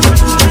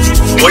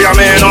 Boy,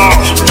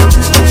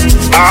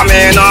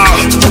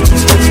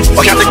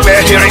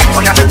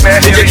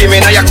 give me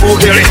now your cool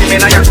hearing.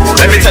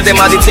 Let me tell them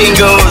how the thing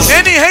goes.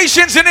 Any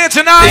Haitians in here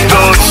tonight?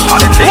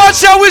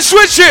 Watch how we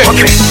switch it.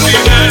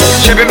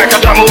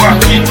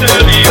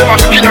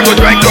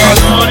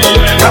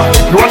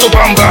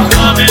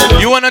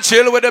 You wanna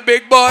chill with the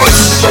big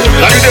boys?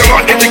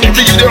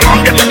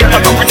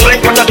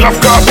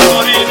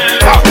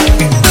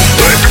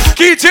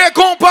 Qui te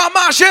compas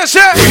marcher, c'est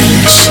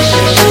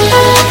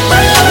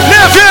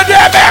ne viens de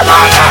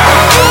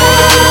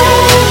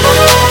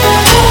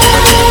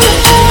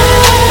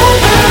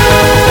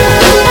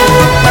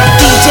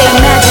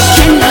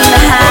Djmagickenny in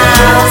the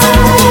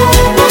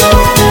house.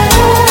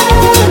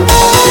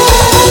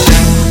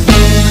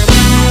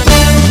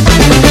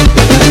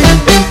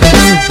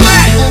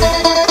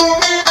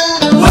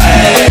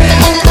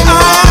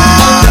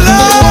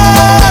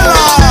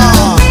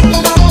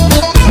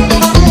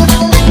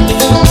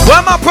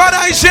 Where my brother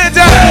is in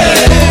there?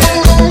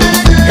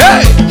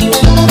 Hey!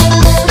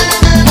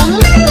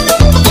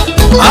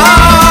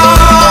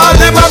 Ah,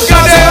 les mamans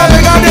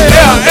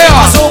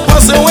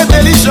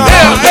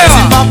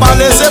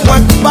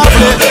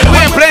we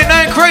ain't playing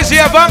nothing crazy,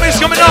 our is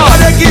coming on.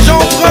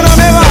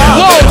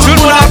 Whoa, tout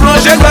le monde a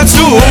plongé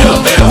là-dessous.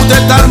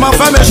 Totalement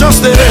fait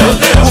méchanceté.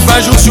 Pour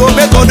faire jour sur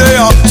mes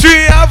codeurs.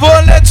 Tu as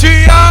volé,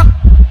 tu as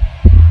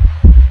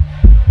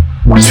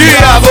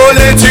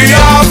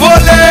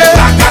volé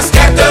la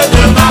casquette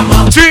de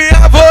maman. Tu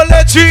as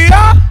volé, tu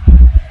as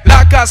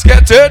la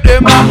casquette de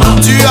maman.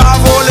 Tu as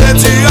volé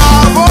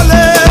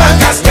la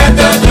casquette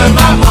de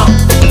maman.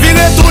 Il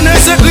est tourné,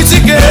 c'est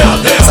critiqué.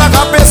 Ça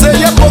va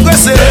essayer de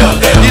progresser.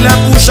 Il est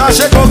pour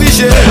chercher,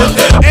 corriger.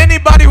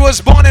 Anybody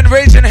was born and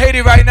raised in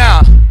Haiti right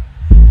now?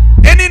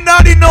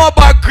 Anybody know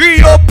about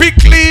griot,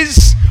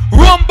 pickles,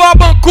 rum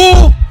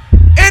barbancourt?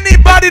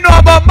 Anybody know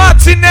about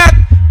matinette,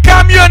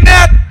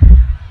 camionette?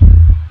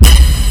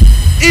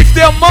 If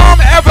their mom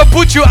ever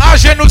put you à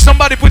genoux,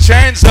 somebody put your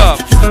hands up.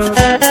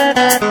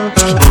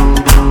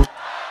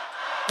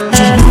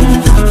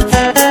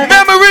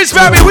 Memories,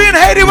 baby, we in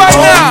Haiti right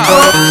now.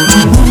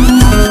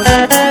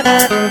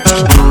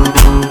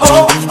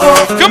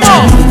 Come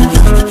on.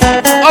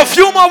 A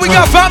few more, we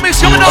got families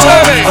coming on,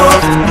 baby.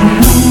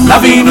 La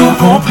vie nous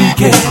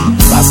compliquée,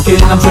 parce que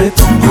n'a fait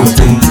tout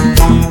côté.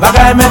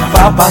 Bagaille même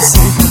pas passé,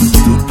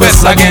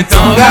 Pes la gen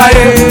tan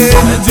gaye.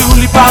 du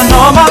li pas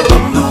normal.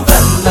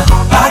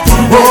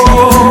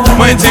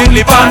 Mwen di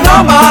li pa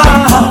normal.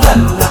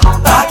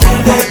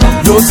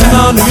 Yo ti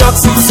nan New York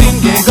City,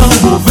 gen gang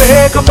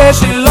mouve,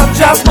 k'empêche l'autre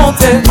jazz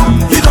monter.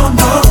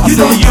 You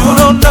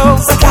don't know,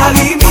 sa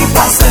kali mi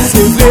pase.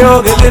 Se vle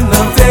yo gele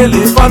nan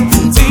téléphone,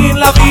 poutine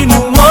la vie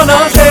nous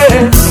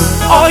ménager.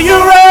 Are you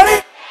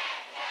ready?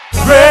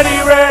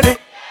 Ready.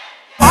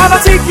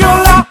 Fanatique yo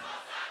là,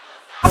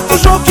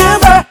 toujours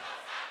Québec.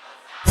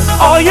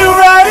 Are you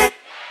ready?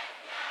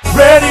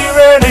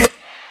 Ready.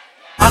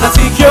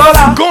 Fanatique yo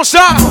là, Comme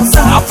ça,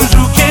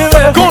 toujours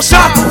Québec. comme ça.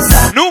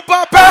 Nous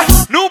pas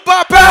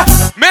peur,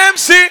 même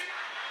si.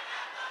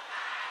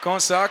 Comme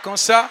ça.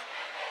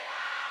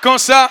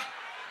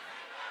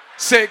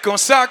 C'est comme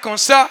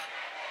ça.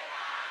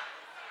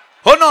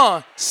 Oh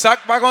non, sac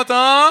pas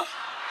content.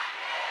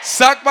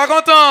 Sac pas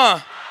content.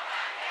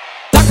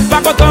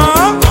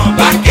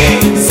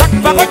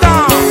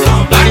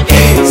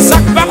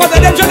 Sac pas content,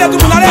 déjà tout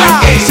le monde là.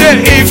 Say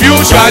if you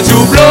try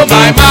to blow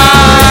my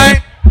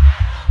mind.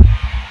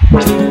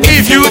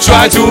 If you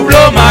try to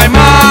blow my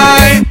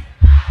mind.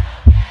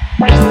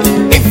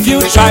 If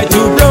you try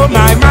to blow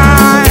my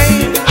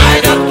mind,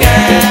 I don't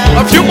care.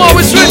 A few more,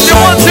 we switch it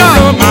one time.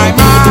 Blow my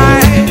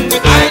mind,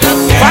 I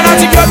don't care.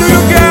 Fanatic, do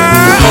you care?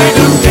 I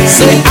don't care.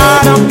 Say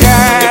I don't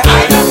care. I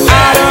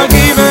don't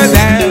give a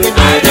damn.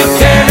 I don't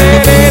care.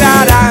 I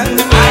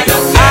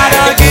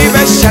don't give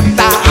a shit.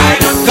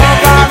 Quand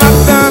pas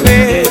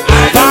m'entendre,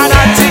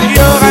 fanatic,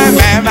 y'aurait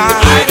même.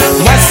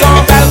 Moi, son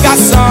bel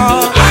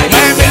garçon,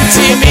 même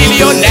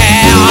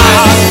multimillionnaire.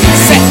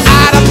 Say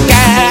I don't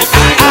care.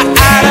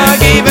 I don't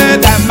give a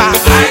damn.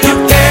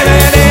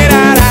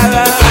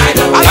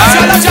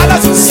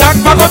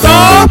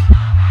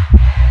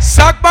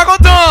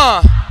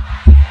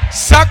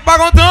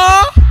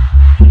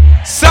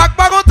 Sac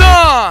pas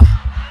content.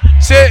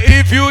 Say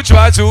if you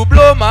try to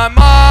blow my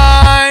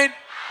mind.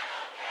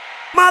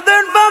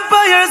 Modern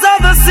vampires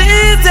of the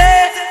city,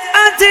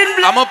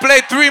 I'm gonna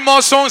play 3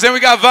 more songs and we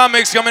got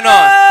Vomix coming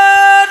on.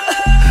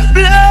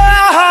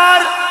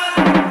 Blood.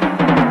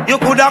 You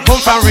coulda come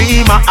from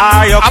Rima,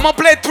 I'm gonna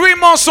play 3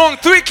 more songs,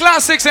 3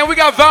 classics, and we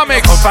got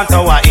Vomix. Come from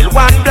Tower Hill,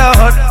 one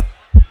blood.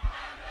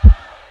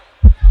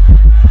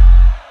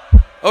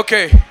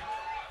 Okay.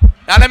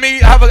 Now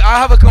I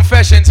have a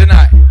confession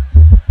tonight.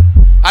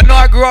 I know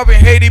I grew up in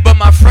Haiti, but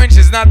my French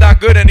is not that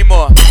good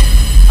anymore.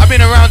 I've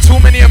been around too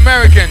many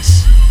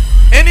Americans.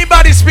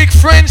 Anybody speak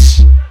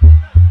French?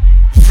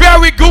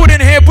 Very good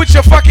in here, put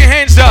your fucking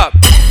hands up.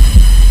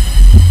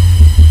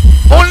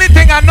 Only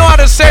thing I know how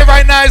to say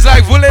right now is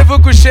like, voulez-vous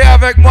coucher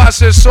avec moi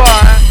ce soir?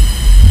 Hein?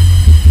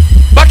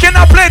 But can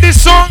I play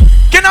this song?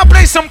 Can I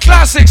play some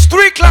classics?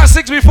 3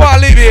 classics before I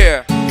leave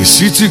here. Et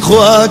si tu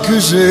crois que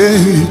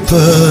j'ai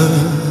peur,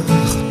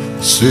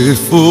 c'est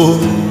faux.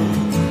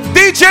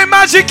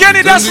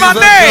 Djmagickenny, that's my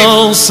name.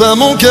 Pense à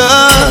mon cœur,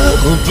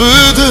 un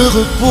peu de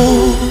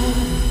repos.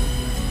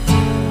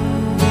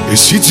 Et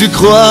si tu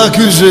crois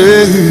que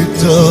j'ai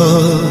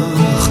tort,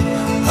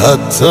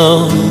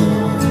 attends.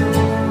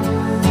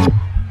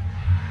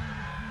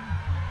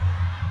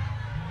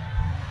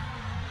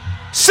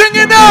 Sing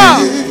it now.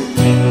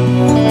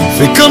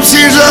 Fais comme si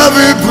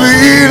j'avais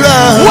pris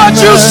la What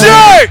you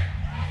say?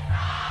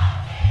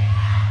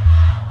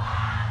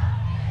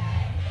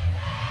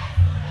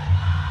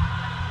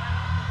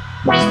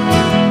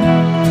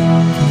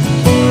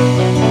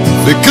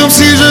 Fais comme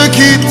si je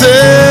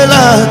quittais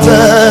la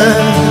terre.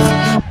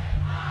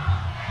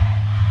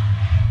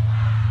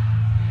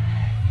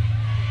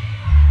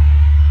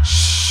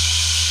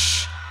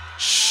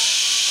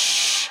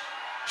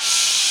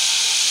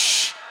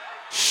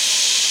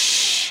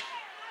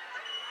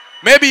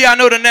 Maybe I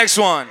know the next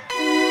one.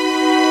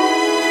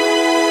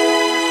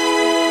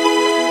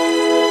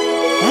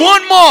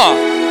 One more.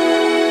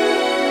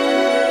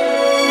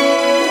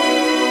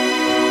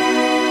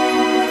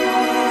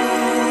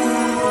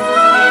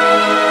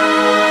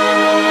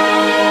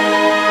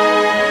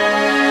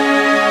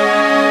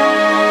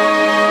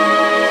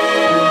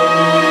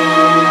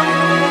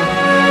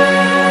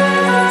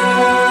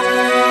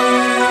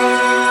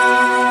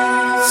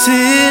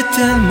 C'est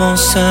tellement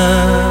simple,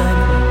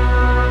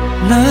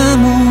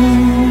 l'amour.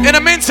 In the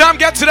meantime,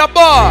 get to the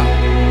bar.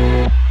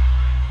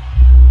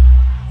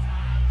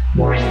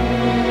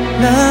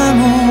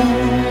 L'amour,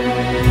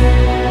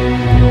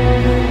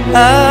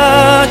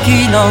 à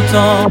qui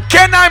l'entend.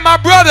 Can I, my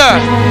brother?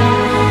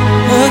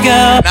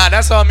 Regarde. Nah,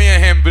 that's all me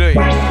and him do it.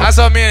 That's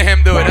all me and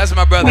him do it. That's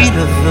my brother.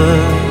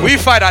 We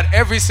fight at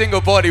every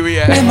single party we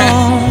at.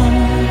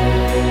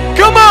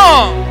 Come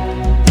on!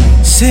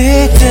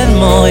 C'est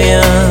tellement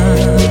rien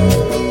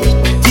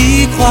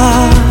d'y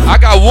croire. I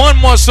got one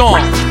more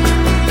song.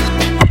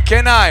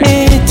 Can I?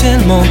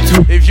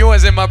 If you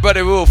wasn't my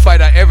brother, we will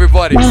fight at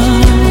everybody.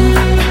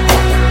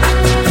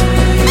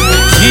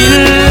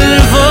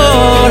 Il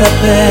vaut la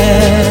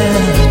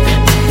peine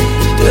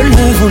de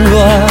le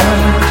vouloir,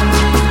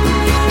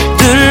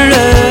 de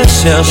le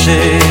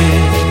chercher.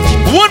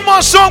 One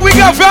more song, we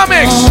got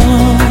Vomix.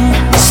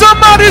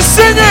 Somebody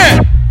sing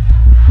it.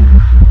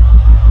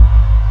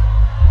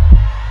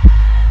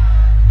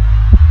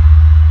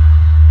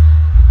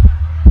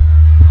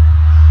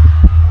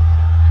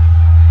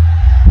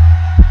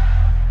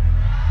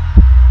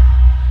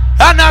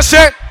 And that's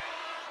it.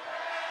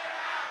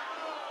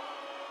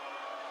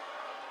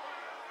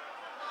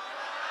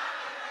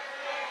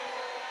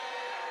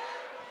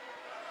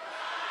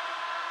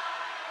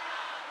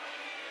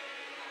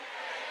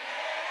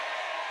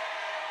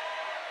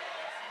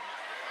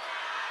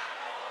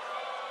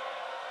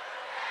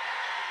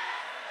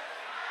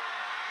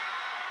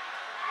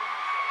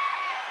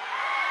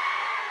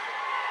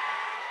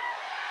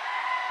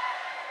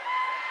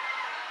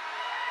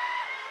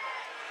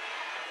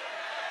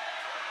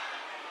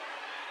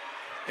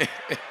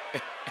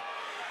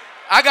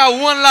 I got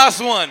one last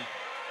one.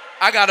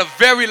 I got a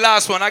very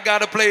last one. I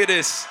gotta play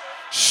this.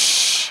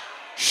 Shh,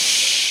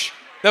 shh.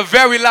 The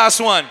very last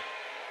one.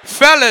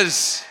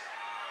 Fellas,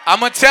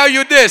 I'm gonna tell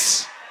you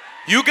this.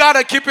 You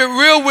gotta keep it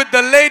real with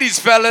the ladies,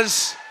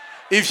 fellas.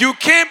 If you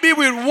can't be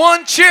with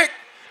one chick,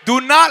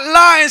 do not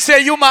lie and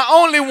say you're my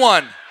only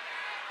one.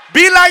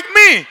 Be like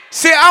me.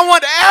 Say I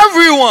want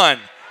everyone.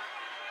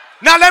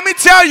 Now let me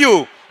tell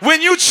you,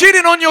 when you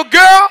cheating on your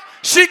girl,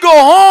 she go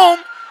home,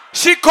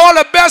 she call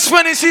her best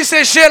friend and she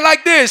say shit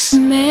like this.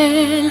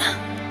 Mel,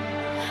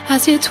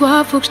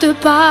 assieds-toi, faut que je te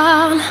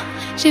parle.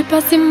 J'ai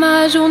passé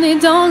ma journée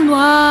dans le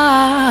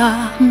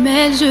noir.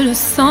 Mel, je le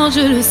sens,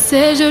 je le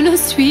sais, je le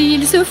suis,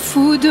 il se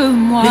fout de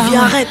moi. Mais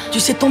viens, arrête, tu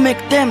sais ton mec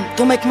t'aime.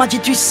 Ton mec m'a dit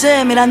tu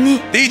sais,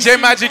 Mélanie.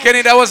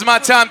 Djmagickenny, that was my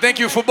time. Thank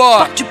you,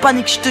 Fubar. Tu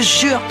paniques, je te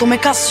jure. Ton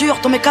mec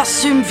assure, ton mec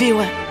assume, vie,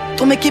 ouais.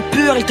 Ton mec est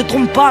pur, il te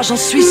trompe pas, j'en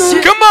suis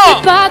sûr. Come on!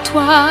 C'est pas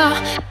toi.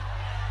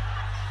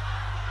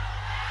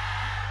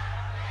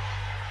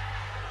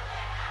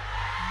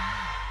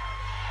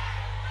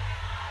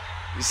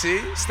 You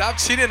see? Stop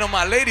cheating on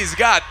my ladies,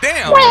 god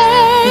damn.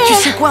 Mais tu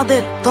sais quoi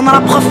d'elle? T'en as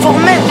la preuve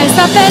formelle. Elle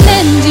s'appelle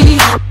Andy.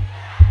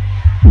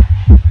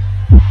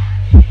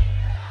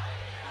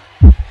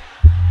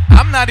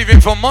 I'm I'm not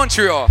even from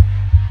Montreal.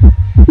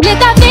 J'ai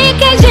ta vie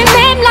que j'ai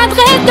même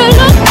l'adresse de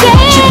l'hôtel.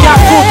 J'étais à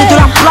côté de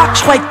la plaque,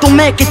 je croyais que ton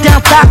mec était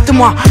intact,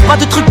 moi. Pas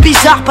de trucs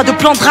bizarres, pas de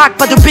plan de drague,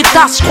 pas de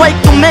pétasse. Je croyais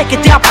que ton mec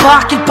était à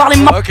part, qu'il parlait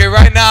mal. Okay,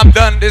 right now I'm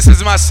done. This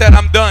is my set.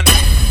 I'm done.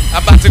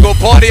 I'm about to go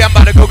party. I'm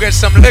about to go get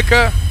some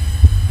liquor.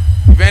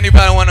 If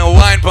anybody wanna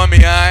wine for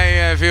me,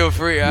 I feel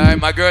free. Alright,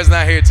 my girl's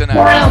not here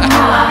tonight.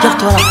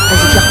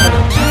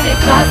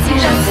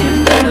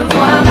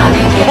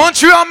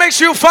 Montreal, make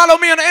sure you follow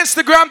me on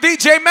Instagram,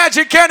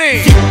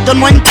 Djmagickenny.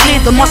 Donne-moi une clé,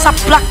 donne-moi sa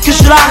plaque que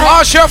je la.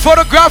 I'll share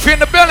photography in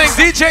the building.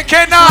 DJ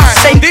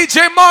K9,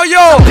 DJ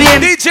Mario,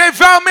 DJ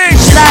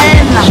Valmix,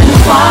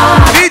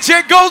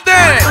 DJ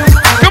Golden.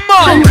 Come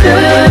on.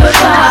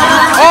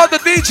 All the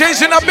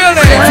DJs in the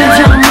building.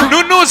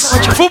 Nunus,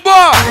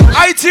 Fubar,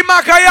 IT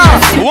Makaya,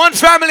 One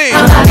Family.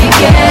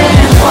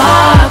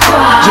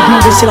 J'ai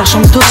demandé c'est la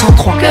chambre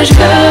 203. Que je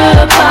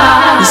veux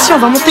pas. Ici on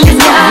va monter les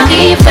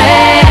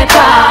J'arriverai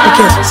pas.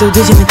 Ok, c'est au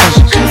deuxième étage.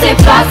 Je ne sais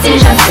pas si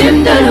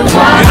j'assume de le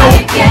voir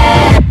avec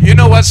elle. You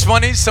know what's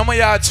funny? Some of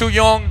y'all are too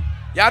young.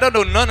 Y'all don't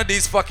know none of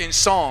these fucking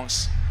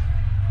songs.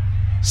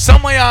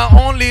 Some of y'all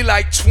only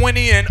like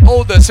 20 and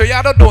older, so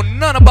y'all don't know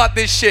none about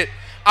this shit.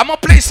 I'm gonna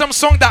play some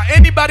song that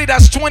anybody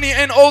that's 20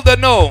 and older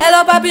know.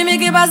 Hello papi, mais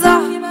qu'est-ce que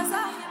ça?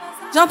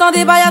 J'entends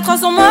des bails à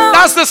 300 morts.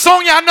 That's the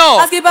song y'all know.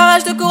 À ce qui paraît,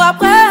 je te cours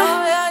après.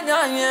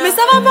 Mais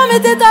ça va pas, mais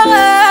t'es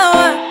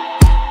taré.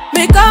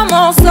 Mais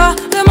comment ça?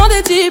 Le monde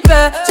est type.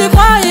 Tu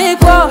croyais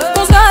quoi?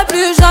 Qu'on se verrait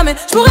plus jamais.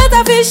 Je pourrais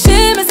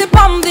t'afficher, mais c'est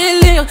pas mon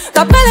délire.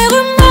 D'après les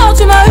rumeurs,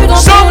 tu m'as eu dans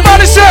ton lit.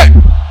 Somebody say.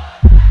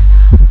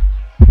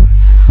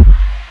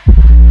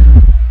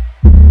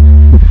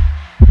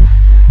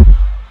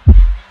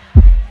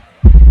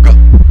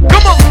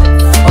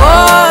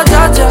 Oh,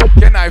 Jaja.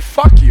 Can I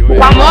fuck you?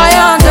 Pas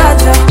moyen,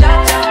 Jaja.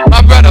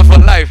 My brother for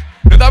life.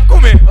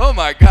 Oh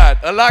my god,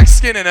 a light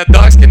skin and a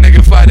dark skin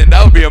nigga fighting,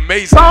 that would be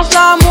amazing. Pense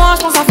à moi,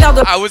 je pense à faire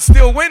de. I would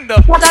still win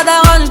though. Ta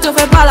daronne, je te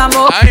fais pas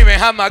l'amour. I ain't even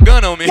have my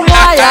gun on me. Moi,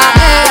 y'a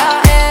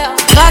air.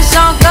 Crash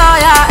encore,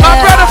 y'a air.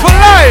 My brother for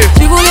life.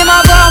 Tu voulais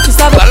m'avoir, tu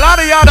savais. A lot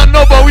of y'all don't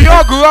know, but we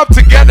all grew up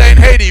together in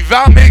Haiti.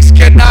 Valmix,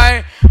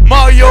 Kenai,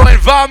 Mario, and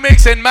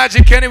Valmix and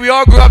Djmagickenny, we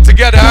all grew up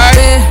together,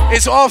 alright?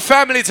 It's all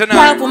family Pas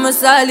tonight. pour me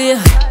salir.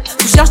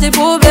 Tu cherches des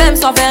problèmes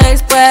sans faire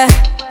exprès.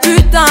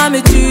 Putain,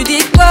 mais tu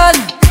déconnes.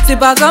 C'est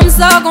pas comme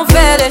ça qu'on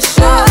fait les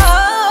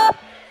choses.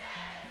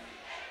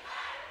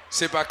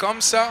 C'est pas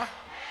comme ça?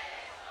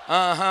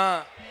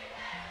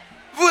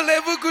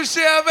 Voulez-vous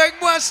coucher avec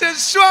moi ce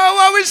soir?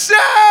 What we say?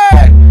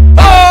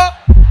 Oh!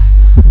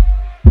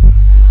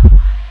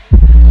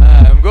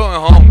 I'm going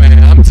home,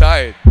 man. I'm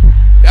tired.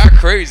 Y'all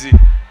crazy.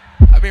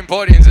 I've been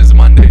partying since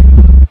Monday.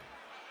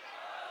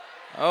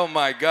 Oh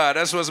my God,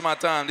 this was my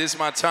time. This is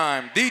my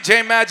time.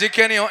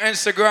 Djmagickenny on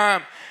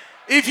Instagram.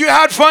 If you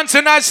had fun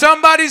tonight,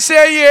 somebody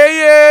say yeah,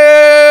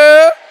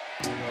 yeah.